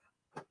heart.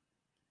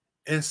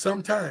 And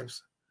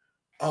sometimes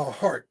our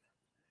heart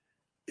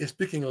is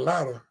speaking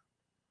louder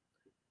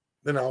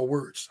than our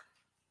words.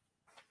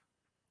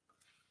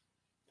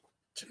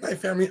 Tonight,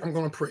 family, I'm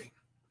going to pray.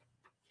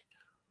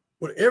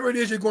 Whatever it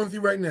is you're going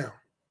through right now,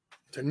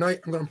 tonight,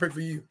 I'm going to pray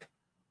for you.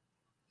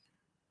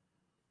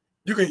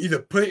 You can either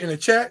put it in the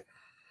chat,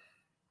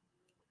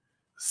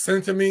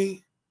 send it to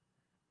me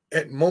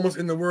at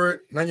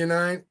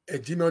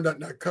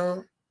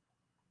momentsintheword99@gmail.com.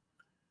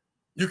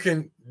 You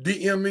can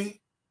DM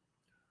me,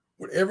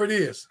 whatever it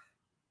is.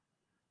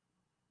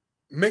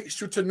 Make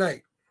sure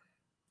tonight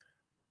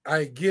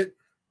I get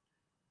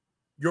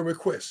your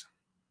request.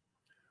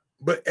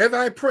 But as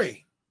I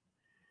pray,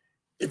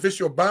 if it's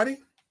your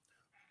body,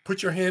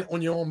 put your hand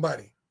on your own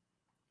body.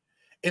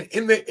 And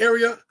in the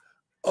area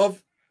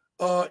of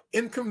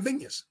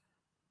inconvenience,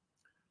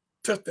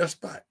 touch that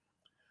spot.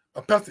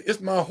 Pastor,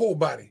 it's my whole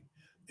body.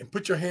 And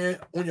put your hand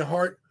on your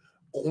heart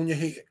or on your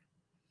head.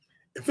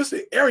 If it's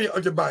the area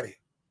of your body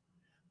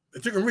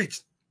that you can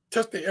reach,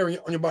 touch the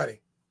area on your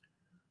body.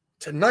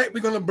 Tonight,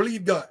 we're going to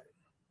believe God.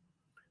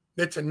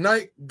 That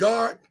tonight,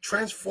 God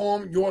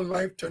transformed your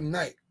life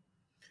tonight.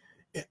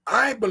 And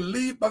I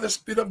believe by the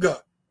Spirit of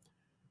God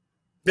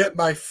that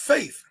by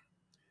faith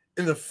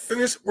in the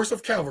finished works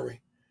of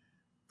Calvary,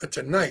 that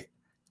tonight,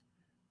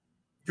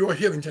 your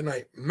healing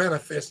tonight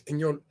manifests in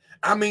your,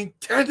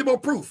 tangible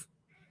proof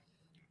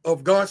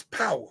of God's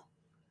power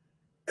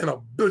and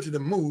ability to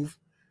move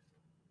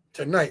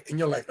tonight in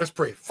your life. Let's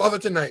pray. Father,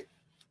 tonight,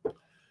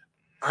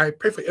 I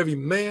pray for every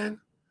man,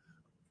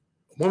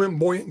 woman,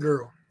 boy, and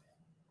girl.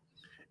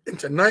 And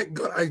tonight,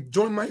 God, I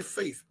join my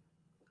faith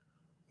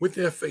with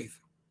their faith.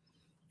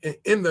 And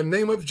in the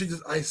name of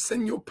Jesus, I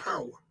send your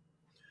power.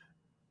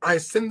 I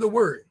send the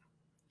word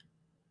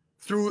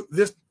through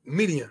this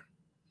medium.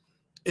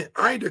 And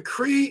I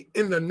decree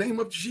in the name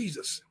of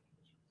Jesus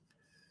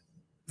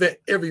that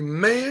every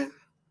man,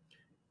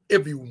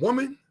 every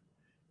woman,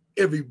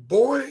 every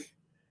boy,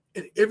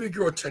 and every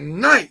girl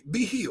tonight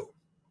be healed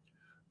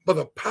by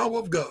the power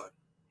of God.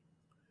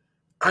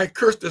 I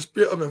curse the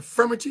spirit of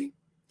infirmity.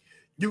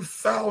 You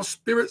foul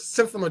spirit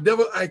sent from the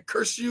devil, I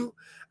curse you.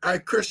 I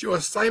curse your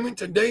assignment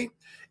today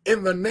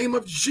in the name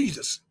of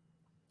Jesus.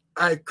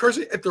 I curse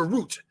it at the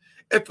root,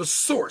 at the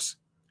source.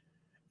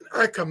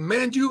 I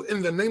command you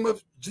in the name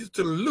of Jesus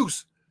to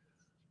loose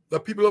the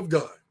people of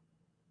God.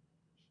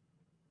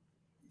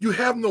 You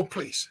have no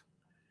place.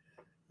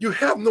 You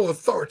have no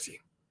authority.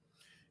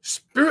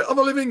 Spirit of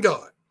the living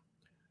God,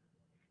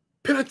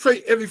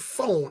 penetrate every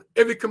phone,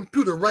 every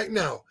computer right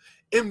now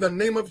in the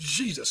name of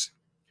Jesus.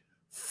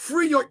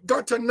 Free your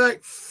God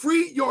tonight.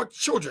 Free your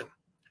children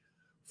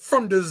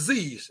from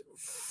disease.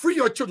 Free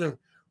your children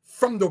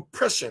from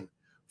depression.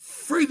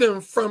 Free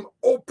them from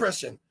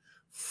oppression.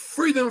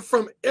 Free them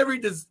from every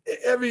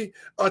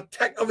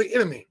attack of the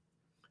enemy.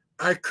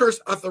 I curse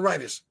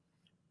arthritis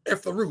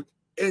at the root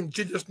in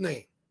Jesus'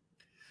 name.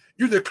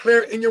 You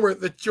declare in your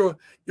word that your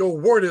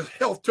word is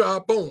health to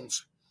our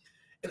bones.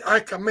 And I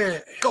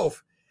command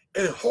health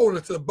and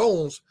wholeness to the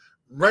bones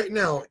right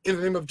now in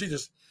the name of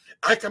Jesus.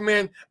 I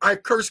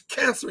curse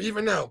cancer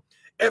even now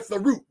at the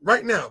root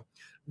right now.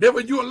 Devil,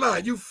 you a lie.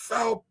 You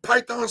foul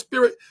python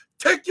spirit.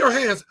 Take your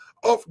hands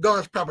off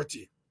God's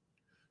property.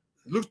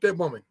 Loose that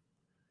woman,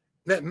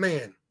 that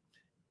man,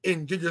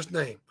 in Jesus'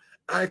 name.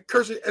 I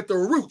curse it at the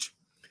root.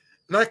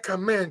 And I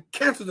command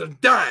cancer to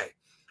die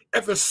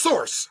at the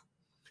source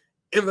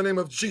in the name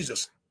of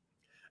Jesus.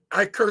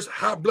 I curse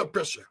high blood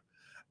pressure.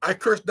 I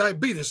curse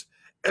diabetes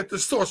at the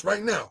source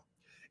right now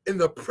in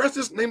the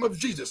precious name of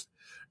Jesus.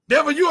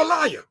 Devil, you a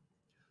liar.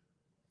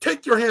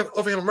 Take your hand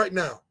off him right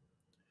now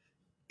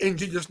in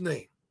Jesus'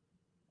 name.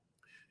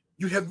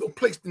 You have no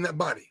place in that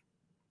body.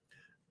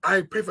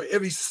 I pray for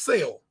every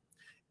cell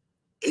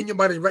in your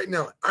body right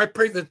now. I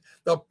pray that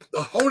the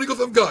Holy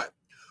Ghost of God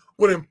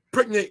would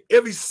impregnate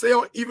every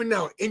cell even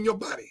now in your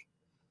body.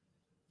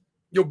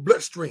 Your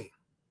bloodstream.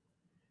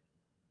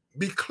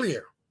 Be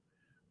clear.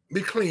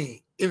 Be clean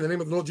in the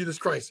name of the Lord Jesus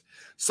Christ.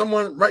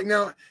 Someone right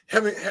now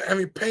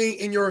having pain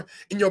in your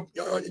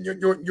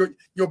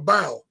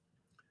bowel.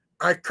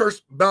 I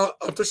curse bowel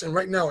obstruction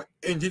right now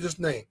in Jesus'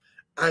 name.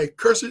 I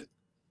curse it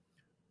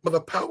by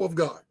the power of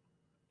God.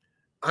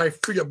 I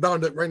free your bowel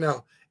right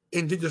now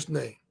in Jesus'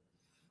 name.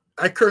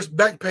 I curse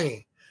back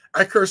pain.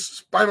 I curse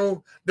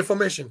spinal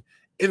deformation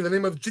in the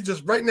name of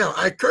Jesus right now.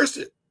 I curse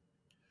it.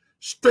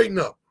 Straighten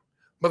up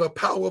by the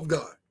power of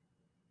God.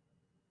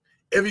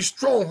 Every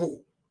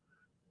stronghold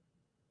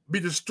be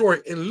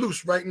destroyed and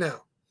loose right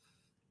now.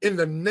 In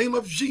the name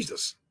of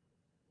Jesus.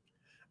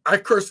 I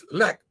curse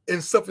lack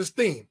and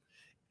self-esteem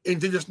in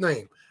Jesus'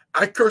 name.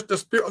 I curse the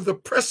spirit of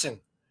depression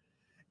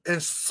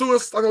and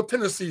suicidal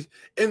tendencies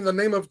in the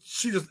name of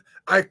Jesus.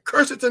 I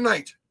curse it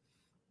tonight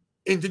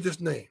in Jesus'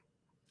 name.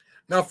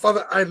 Now,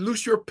 Father, I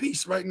loose your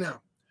peace right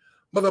now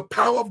by the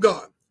power of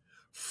God.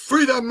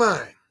 Free their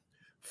mind.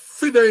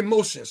 Free their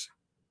emotions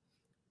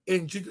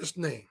in Jesus'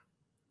 name.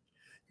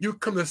 You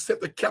come to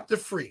set the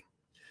captive free.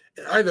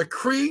 And I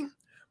decree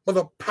by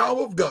the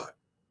power of God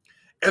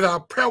and our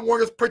prayer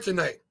warriors pray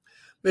tonight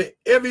that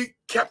every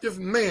captive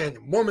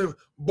man, woman,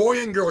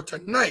 boy, and girl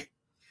tonight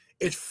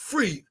is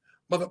free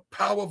by the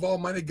power of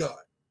Almighty God.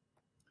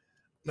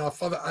 Now,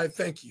 Father, I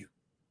thank you.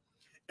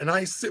 And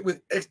I sit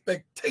with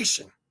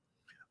expectation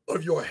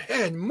of your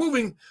hand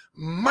moving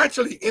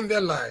mightily in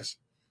their lives.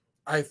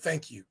 I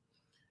thank you.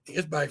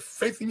 It's by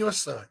faith in your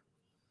Son.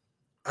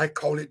 I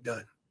call it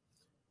done.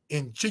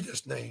 In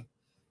Jesus' name,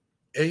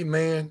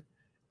 amen,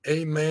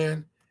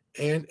 amen,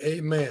 and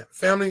amen.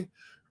 Family,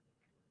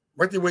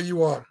 right there where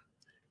you are,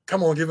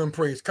 come on, give him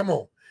praise. Come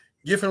on,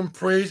 give him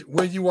praise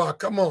where you are.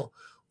 Come on.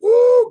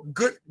 Woo,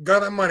 good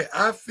God Almighty.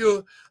 I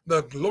feel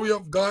the glory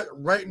of God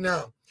right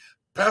now.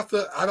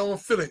 Pastor, I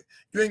don't feel it.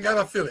 You ain't got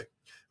to feel it.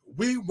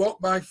 We walk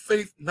by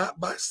faith,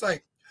 not by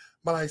sight.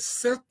 But I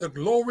sense the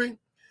glory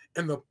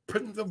and the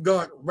presence of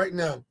God right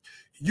now.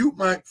 You,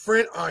 my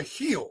friend, are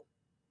healed.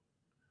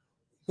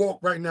 Walk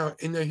right now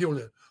in the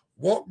healing.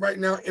 Walk right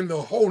now in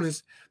the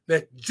wholeness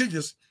that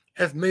Jesus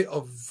has made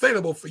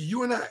available for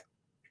you and I.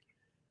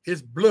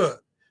 His blood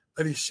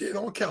that he shed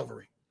on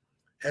Calvary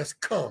has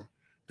come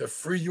to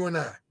free you and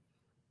I.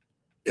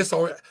 It's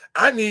all right.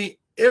 I need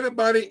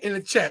everybody in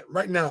the chat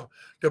right now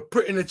to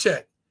put in the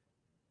chat,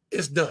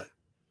 it's done.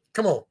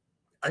 Come on.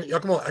 Y'all,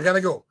 come on. I got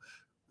to go.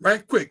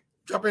 Right quick.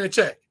 Drop in the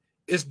chat.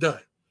 It's done.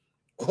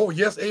 Oh,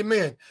 yes.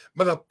 Amen.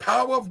 By the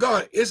power of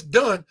God, it's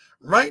done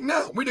right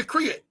now. We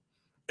decree it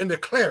and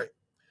declare it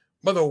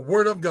by the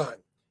word of God.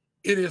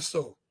 It is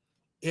so.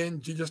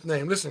 In Jesus'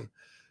 name. Listen,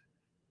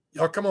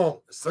 y'all, come on.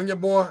 Send your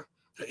boy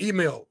an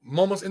email,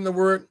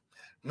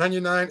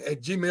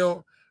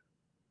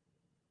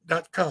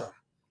 momentsintheword99@gmail.com.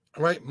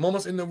 All right,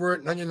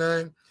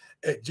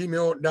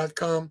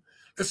 momentsintheword99@gmail.com.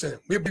 Listen,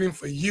 we're being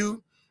for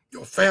you,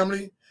 your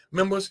family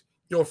members,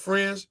 your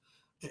friends,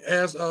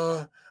 as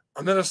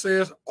Anetta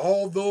says,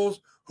 all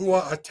those who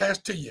are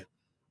attached to you.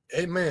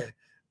 Amen.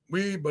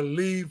 We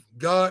believe,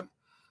 God,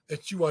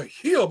 that you are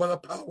healed by the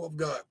power of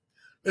God.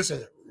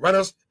 Listen, write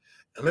us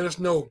and let us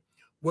know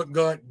what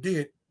God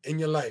did in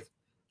your life.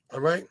 All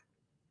right?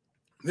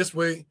 This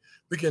way,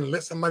 we can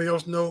let somebody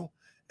else know,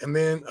 and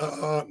then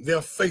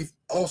their faith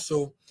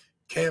also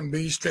can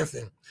be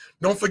strengthened.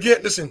 Don't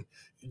forget, listen,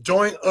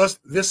 join us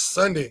this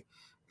Sunday.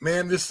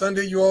 Man, this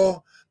Sunday, you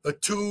all, the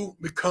two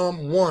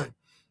become one.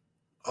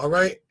 All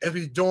right? As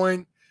we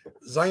join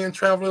Zion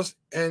Travelers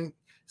and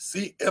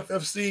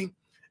CFFC,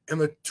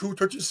 and the two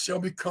churches shall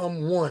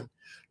become one.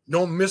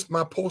 Don't miss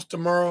my post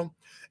tomorrow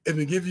as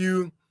we give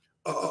you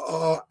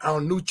our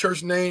new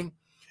church name.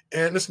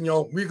 And listen,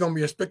 y'all, we're going to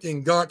be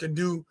expecting God to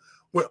do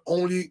what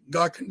only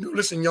God can do.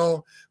 Listen,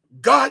 y'all,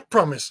 God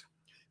promised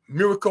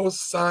miracles,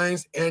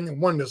 signs,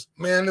 and wonders.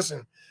 Man,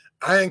 listen,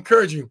 I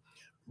encourage you,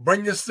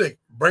 bring your sick,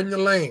 bring your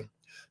lame.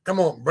 Come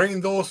on,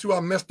 bring those who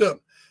are messed up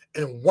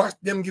and watch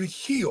them get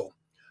healed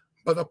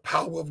by the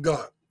power of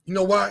God. You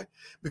know why?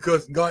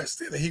 Because God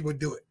said that he would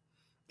do it.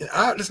 And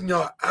listen,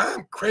 y'all,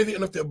 I'm crazy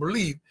enough to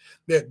believe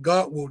that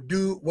God will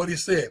do what he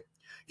said.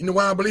 You know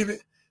why I believe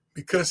it?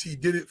 Because he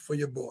did it for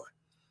your boy.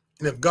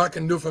 And if God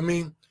can do it for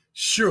me,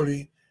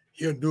 surely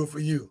he'll do it for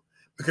you.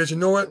 Because you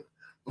know what?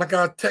 Like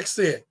our text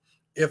said,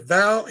 here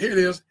it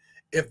is,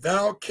 if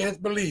thou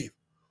canst believe,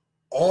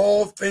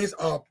 all things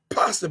are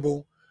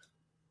possible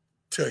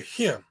to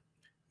him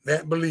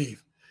that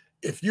believe.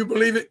 If you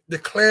believe it,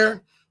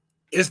 declare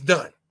it's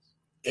done.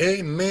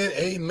 Amen,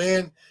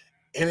 amen,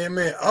 and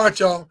amen. All right,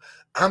 y'all.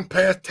 I'm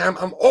past time.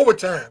 I'm over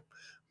time.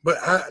 But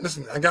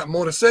listen, I got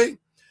more to say.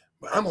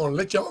 But I'm going to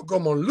let y'all go.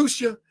 I'm going to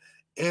loose you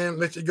and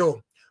let you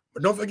go.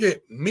 But don't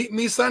forget, meet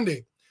me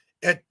Sunday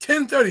at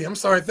 10:30. I'm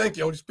sorry. Thank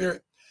you, Holy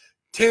Spirit.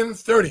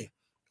 10:30.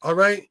 All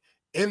right.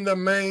 In the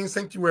main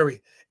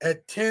sanctuary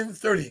at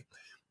 10:30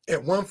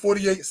 at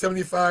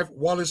 14875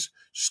 Wallace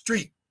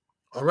Street.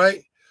 All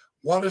right.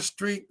 Wallace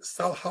Street,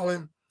 South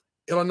Holland,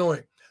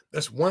 Illinois.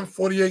 That's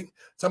 148.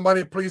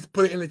 Somebody please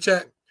put it in the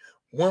chat.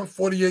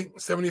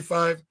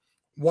 14875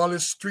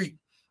 Wallace Street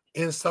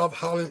in South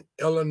Holland,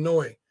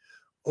 Illinois.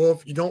 Or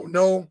if you don't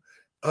know,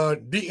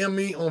 DM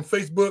me on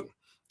Facebook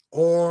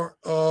or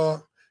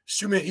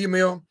shoot me an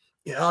email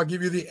and I'll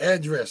give you the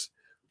address.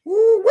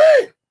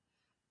 Woo-wee!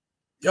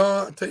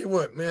 Y'all, I tell you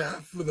what, man, I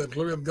feel the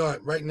glory of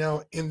God right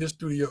now in this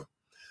studio.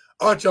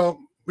 All right, y'all,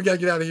 we got to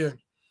get out of here.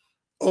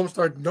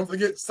 Don't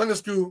forget, Sunday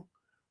school,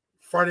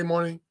 Friday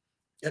morning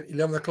at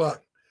 11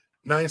 o'clock.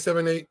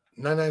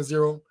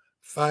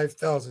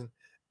 978-990-5000.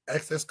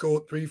 Access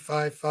code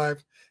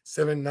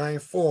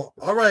 355794.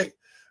 All right.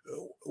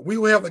 We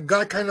will have the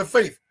God kind of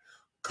faith.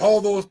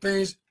 Call those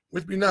things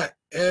which be not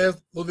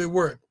as though they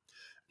were.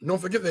 Don't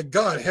forget that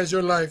God has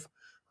your life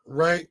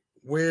right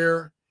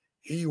where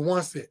he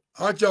wants it.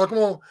 All right, y'all. Come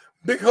on.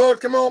 Big hugs.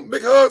 Come on.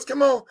 Big hugs.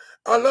 Come on.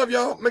 I love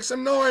y'all. Make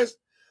some noise.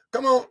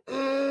 Come on.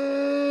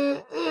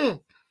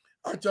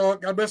 All right, y'all.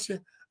 God bless you.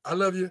 I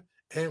love you.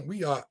 And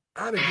we are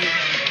out of here.